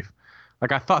my life.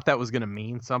 Like I thought that was gonna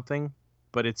mean something,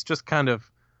 but it's just kind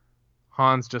of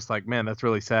Han's just like, man, that's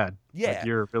really sad. Yeah. Like,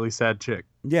 you're a really sad chick.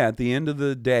 Yeah, at the end of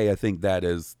the day, I think that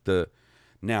is the...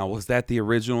 Now, was that the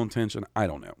original intention? I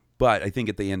don't know. But I think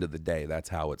at the end of the day, that's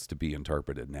how it's to be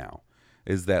interpreted now.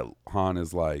 Is that Han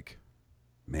is like,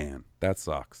 man, that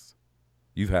sucks.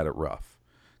 You've had it rough.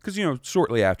 Because,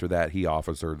 shortly after that, he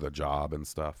offers her the job and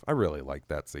stuff. I really like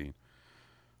that scene.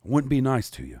 I wouldn't be nice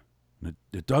to you.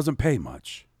 It doesn't pay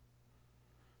much.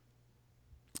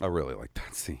 I really like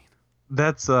that scene.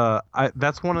 That's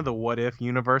one of the what if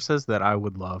universes that I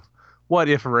would love. What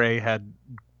if Rey had,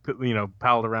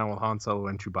 palled around with Han Solo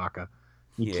and Chewbacca?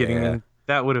 You kidding me?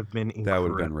 That would have been incredible. That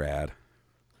would have been rad.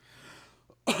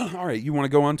 All right, you want to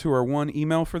go on to our one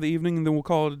email for the evening and then we'll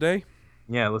call it a day?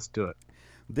 Yeah, let's do it.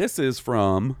 This is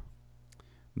from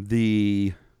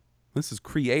this is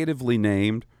creatively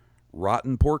named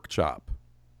Rotten Pork Chop.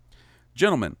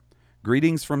 Gentlemen,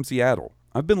 greetings from Seattle.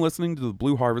 I've been listening to the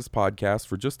Blue Harvest podcast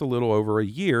for just a little over a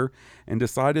year and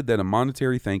decided that a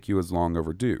monetary thank you is long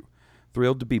overdue.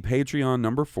 Thrilled to be Patreon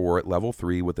number 4 at level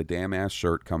 3 with a damn ass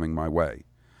shirt coming my way.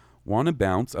 Want to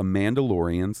bounce a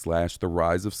Mandalorian / The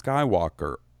Rise of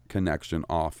Skywalker connection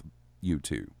off you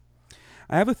two.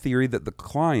 I have a theory that the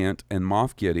client and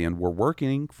Moff Gideon were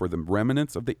working for the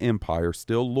remnants of the Empire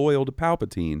still loyal to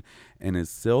Palpatine and his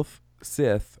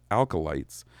Sith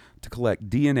acolytes to collect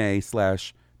DNA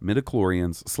 /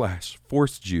 midichlorians /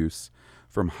 Force juice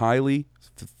from highly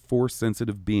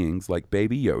Force-sensitive beings like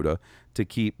Baby Yoda to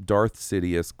keep Darth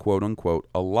Sidious, quote-unquote,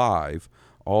 alive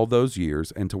all those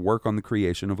years and to work on the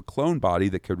creation of a clone body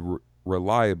that could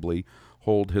reliably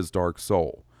hold his dark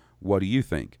soul. What do you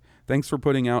think? Thanks for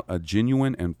putting out a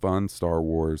genuine and fun Star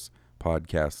Wars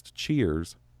podcast.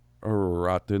 Cheers,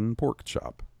 Rotten Pork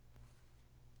Chop.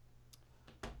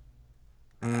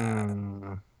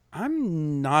 I'm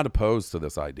not opposed to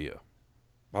this idea.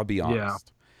 I'll be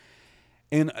honest.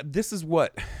 Yeah. And this is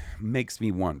what makes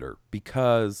me wonder,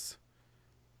 because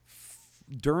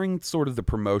during sort of the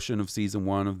promotion of season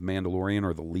 1 of Mandalorian,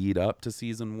 or the lead up to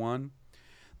season 1,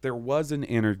 there was an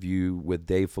interview with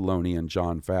Dave Filoni and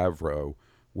Jon Favreau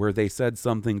where they said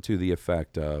something to the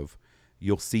effect of,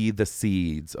 you'll see the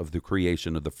seeds of the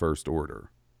creation of the First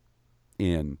Order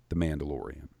in The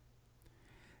Mandalorian.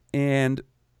 And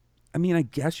I mean, I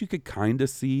guess you could kind of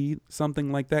see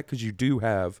something like that, because you do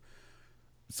have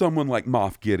someone like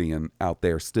Moff Gideon out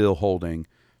there still holding,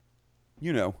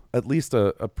 at least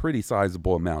a pretty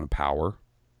sizable amount of power.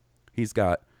 He's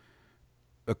got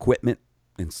equipment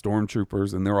and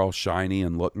stormtroopers, and they're all shiny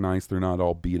and look nice. They're not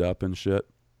all beat up and shit.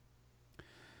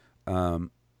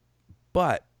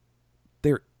 But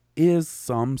there is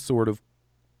some sort of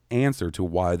answer to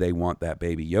why they want that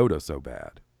Baby Yoda so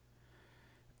bad.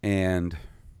 And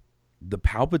the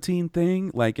Palpatine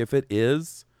thing, like, if it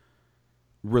is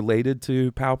related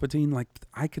to Palpatine, like,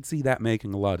 I could see that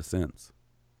making a lot of sense.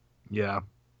 Yeah.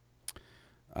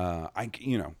 I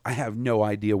have no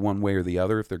idea one way or the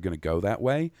other if they're going to go that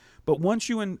way. But once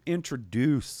you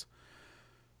introduce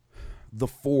the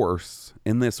Force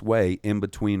in this way, in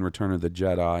between Return of the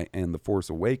Jedi and The Force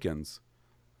Awakens,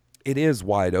 it is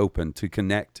wide open to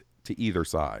connect to either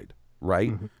side,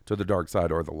 right? Mm-hmm. To the dark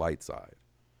side or the light side.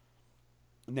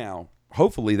 Now,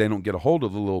 hopefully they don't get a hold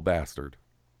of the little bastard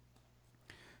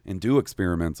and do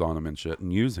experiments on him and shit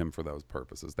and use him for those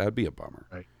purposes. That'd be a bummer.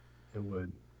 Right. It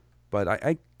would. But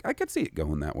I could see it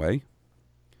going that way.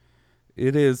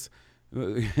 It is,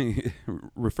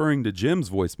 referring to Jim's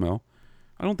voicemail,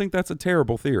 I don't think that's a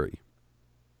terrible theory.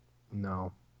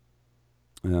 No.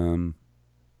 The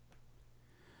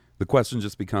question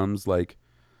just becomes, like,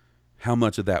 how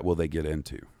much of that will they get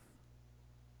into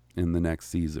in the next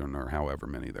season, or however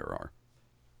many there are?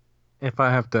 If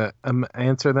I have to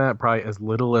answer that, probably as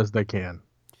little as they can.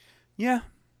 Yeah.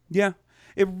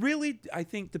 It really, I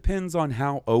think, depends on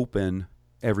how open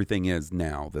everything is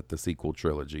now that the sequel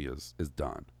trilogy is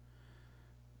done.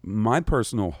 My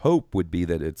personal hope would be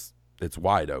that it's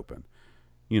wide open.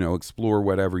 Explore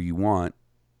whatever you want,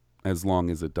 as long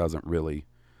as it doesn't really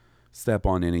step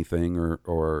on anything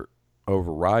or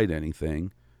override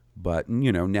anything. But,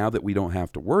 now that we don't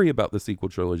have to worry about the sequel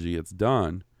trilogy, it's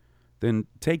done, then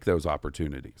take those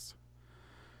opportunities.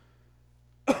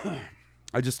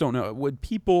 I just don't know. Would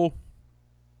people...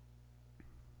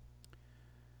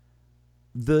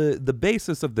 The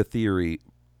basis of the theory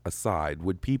aside,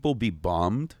 would people be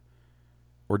bummed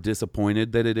or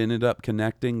disappointed that it ended up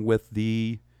connecting with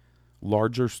the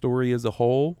larger story as a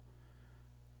whole,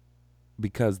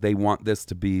 because they want this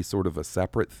to be sort of a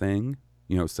separate thing,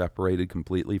 separated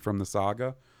completely from the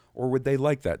saga? Or would they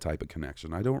like that type of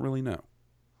connection? I don't really know.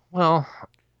 Well,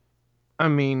 I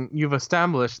mean, you've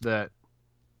established that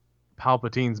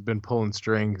Palpatine's been pulling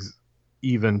strings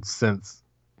even since,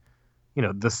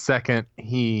 the second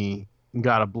he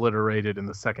got obliterated in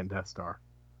the second Death Star.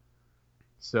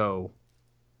 So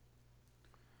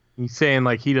he's saying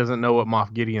like he doesn't know what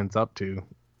Moff Gideon's up to.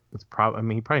 It's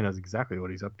probably, he probably knows exactly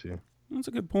what he's up to. That's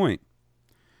a good point.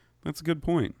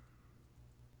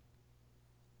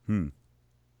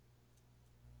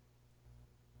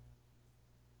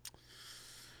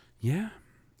 Yeah,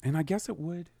 and I guess it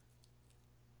would.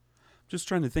 Just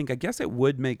trying to think. I guess it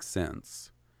would make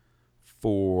sense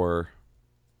for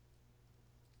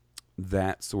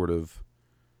that sort of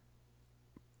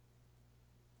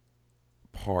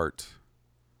part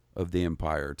of the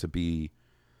Empire to be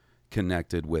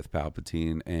connected with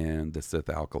Palpatine and the Sith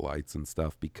Acolytes and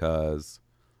stuff, because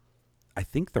I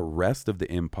think the rest of the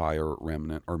Empire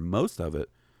remnant, or most of it,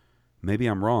 maybe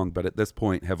I'm wrong, but at this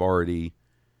point have already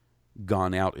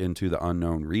gone out into the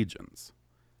unknown regions.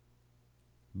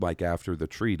 Like after the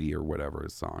treaty or whatever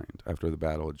is signed, after the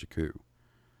Battle of Jakku.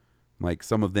 Like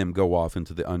some of them go off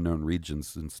into the unknown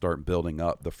regions and start building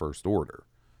up the First Order.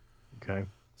 Okay.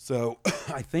 So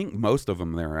I think most of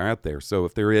them are out there. So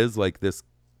if there is like this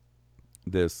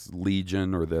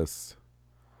legion or this,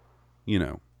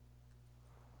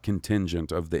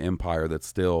 contingent of the Empire that's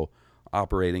still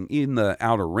operating in the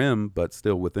Outer Rim, but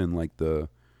still within like the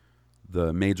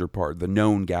major part, the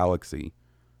known galaxy,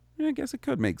 I guess it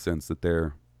could make sense that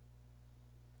they're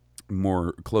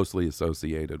more closely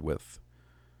associated with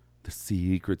the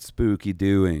secret spooky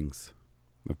doings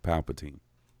of Palpatine.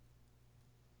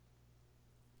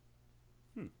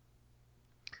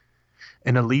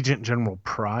 And Allegiant General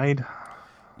Pride.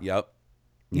 Yep.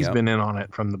 He's been in on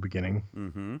it from the beginning.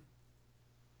 Mm-hmm.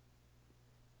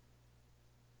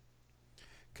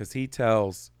 Because he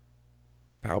tells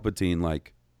Palpatine,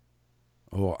 like,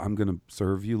 oh, I'm going to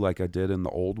serve you like I did in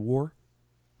the old war.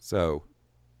 So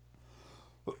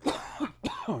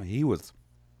he was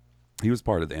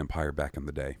part of the Empire back in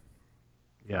the day.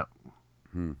 Yeah.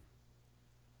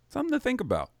 Something to think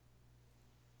about.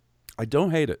 I don't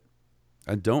hate it.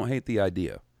 I don't hate the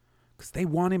idea, because they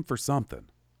want him for something.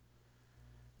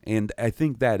 And I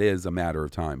think that is a matter of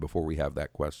time before we have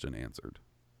that question answered.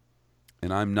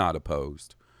 And I'm not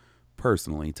opposed,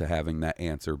 personally, to having that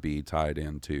answer be tied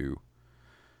into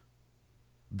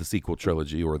the sequel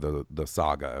trilogy or the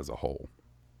saga as a whole.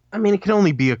 I mean, it can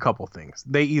only be a couple things.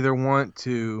 They either want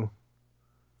to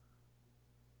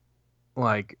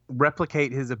like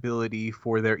replicate his ability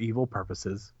for their evil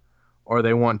purposes, or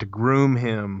they want to groom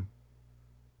him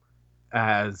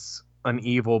as an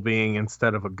evil being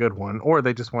instead of a good one, or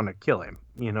they just want to kill him.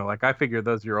 Like I figure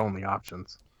those are your only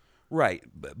options. Right.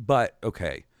 But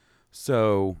okay.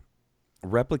 So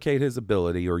replicate his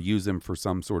ability or use him for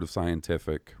some sort of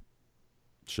scientific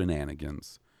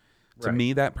shenanigans. To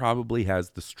me, that probably has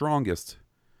the strongest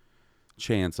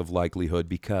chance of likelihood,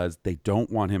 because they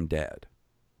don't want him dead.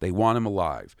 They want him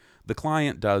alive. The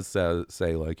client does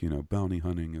say like, bounty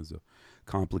hunting is a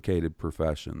complicated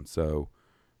profession, so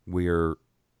we're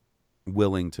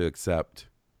willing to accept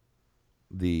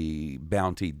the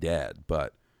bounty dead,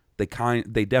 but they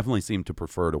definitely seem to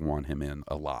prefer to want him in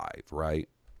alive, right?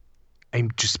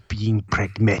 I'm just being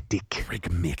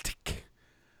pragmatic.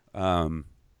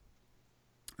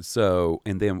 So,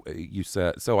 and then you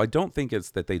said, so I don't think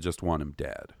it's that they just want him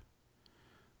dead.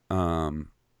 And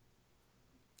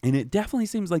it definitely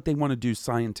seems like they want to do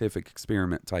scientific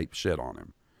experiment type shit on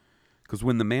him. Because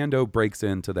when the Mando breaks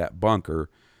into that bunker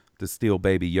to steal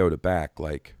Baby Yoda back,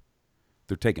 like,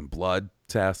 they're taking blood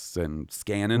tests and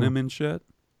scanning him and shit.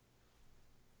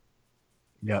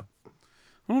 Yep.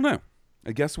 I don't know.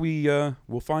 I guess we'll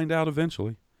find out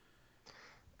eventually.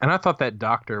 And I thought that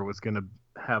doctor was going to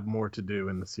have more to do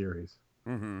in the series.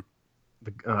 Mm-hmm.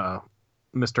 The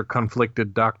Mr.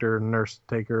 Conflicted Doctor, Nurse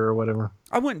Taker, or whatever.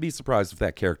 I wouldn't be surprised if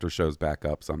that character shows back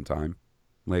up sometime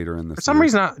later in the series. For some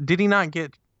reason, did he not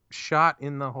get shot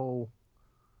in the whole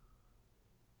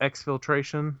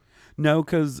exfiltration? No,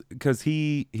 because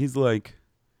he's like,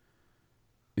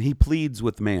 he pleads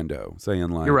with Mando, saying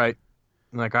like, you're right.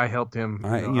 Like, I helped him.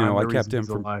 I kept him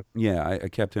from alive. I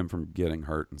kept him from getting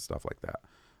hurt and stuff like that.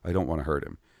 I don't want to hurt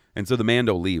him. And so the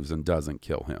Mando leaves and doesn't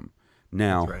kill him.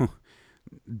 Now, right.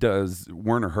 Does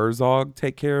Werner Herzog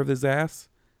take care of his ass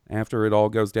after it all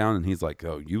goes down? And he's like,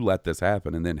 oh, you let this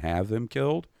happen and then have them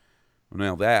killed? Well,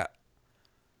 now that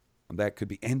could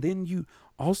be. And then you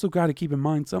also got to keep in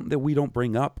mind something that we don't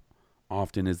bring up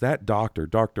often is that Dr.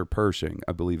 Pershing,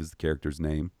 I believe is the character's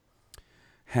name,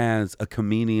 has a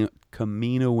Kaminoan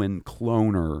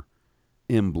cloner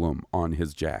emblem on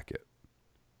his jacket.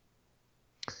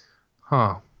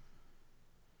 Huh.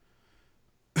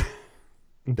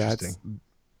 Interesting.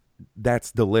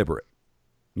 that's deliberate,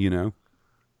 you know?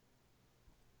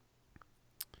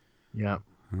 Yeah.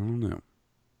 I don't know.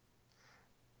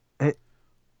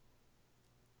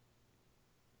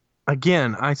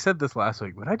 Again, I said this last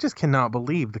week, but I just cannot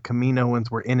believe the Kaminoans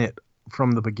were in it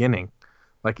from the beginning,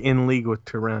 like in league with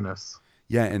Tyrannus.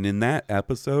 Yeah, and in that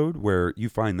episode where you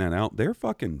find that out, they're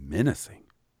fucking menacing.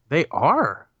 They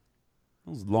are.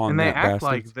 Those long and they neck act bastards.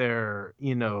 like they're,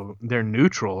 you know, they're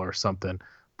neutral or something.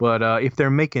 But if they're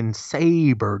making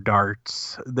saber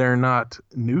darts, they're not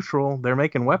neutral. They're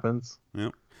making weapons.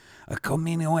 Yep. A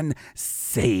Kaminoan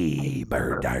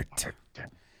saber dart.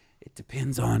 It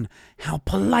depends on how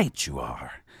polite you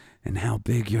are and how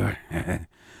big your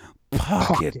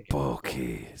pocketbook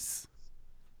is.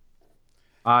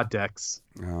 Ah, Dex.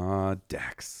 Ah,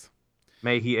 Dex.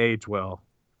 May he age well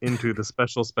into the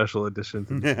special editions.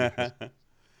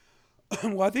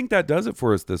 Well, I think that does it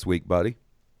for us this week, buddy.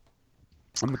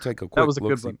 I'm going to take a quick That was a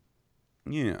look. good one.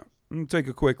 Yeah. I'm going to take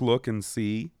a quick look and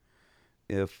see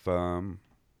if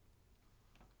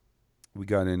we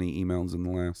got any emails in the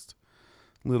last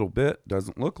little bit.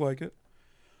 Doesn't look like it.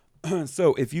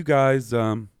 So if you guys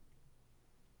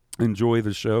enjoy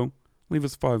the show, leave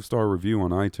us a 5-star review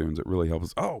on iTunes. It really helps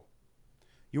us. Oh,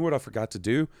 you know what I forgot to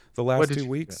do the last 2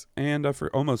 weeks? And I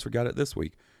almost forgot it this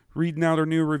week. Reading out our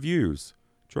new reviews.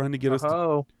 Trying to get us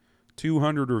to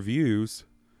 200 reviews.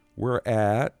 We're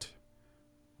at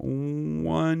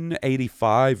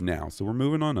 185 now. So we're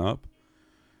moving on up.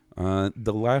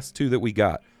 The last 2 that we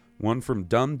got. One from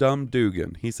Dum Dum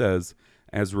Dugan. He says,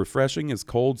 as refreshing as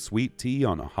cold sweet tea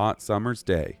on a hot summer's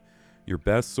day. Your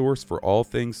best source for all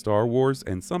things Star Wars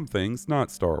and some things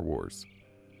not Star Wars.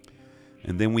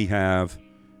 And then we have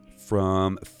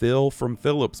from Phil from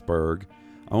Phillipsburg.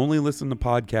 I only listen to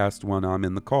podcasts when I'm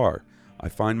in the car. I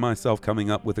find myself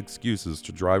coming up with excuses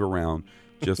to drive around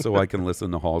just so I can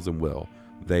listen to Halls and Will.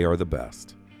 They are the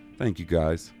best. Thank you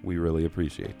guys. We really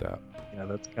appreciate that. Yeah,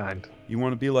 that's kind. You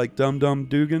want to be like Dum Dum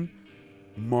Dugan,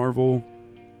 Marvel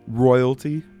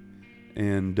royalty,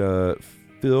 and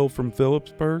Phil from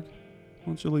Phillipsburg? Why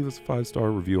don't you leave us a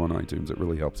 5-star review on iTunes? It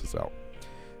really helps us out.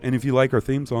 And if you like our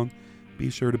theme song,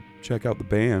 be sure to check out the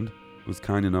band who was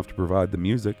kind enough to provide the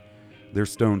music. They're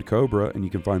Stoned Cobra, and you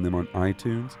can find them on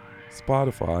iTunes,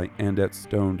 Spotify, and at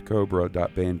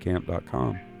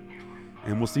stonedcobra.bandcamp.com.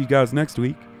 And we'll see you guys next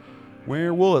week,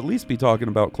 where we'll at least be talking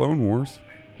about Clone Wars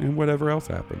and whatever else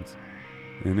happens.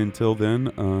 And until then,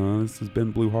 this has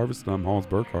been Blue Harvest, and I'm Halls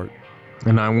Burkhart.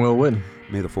 And I'm Will Wynn.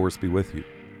 May the Force be with you.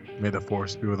 May the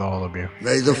Force be with all of you.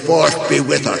 May the Force be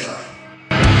with us.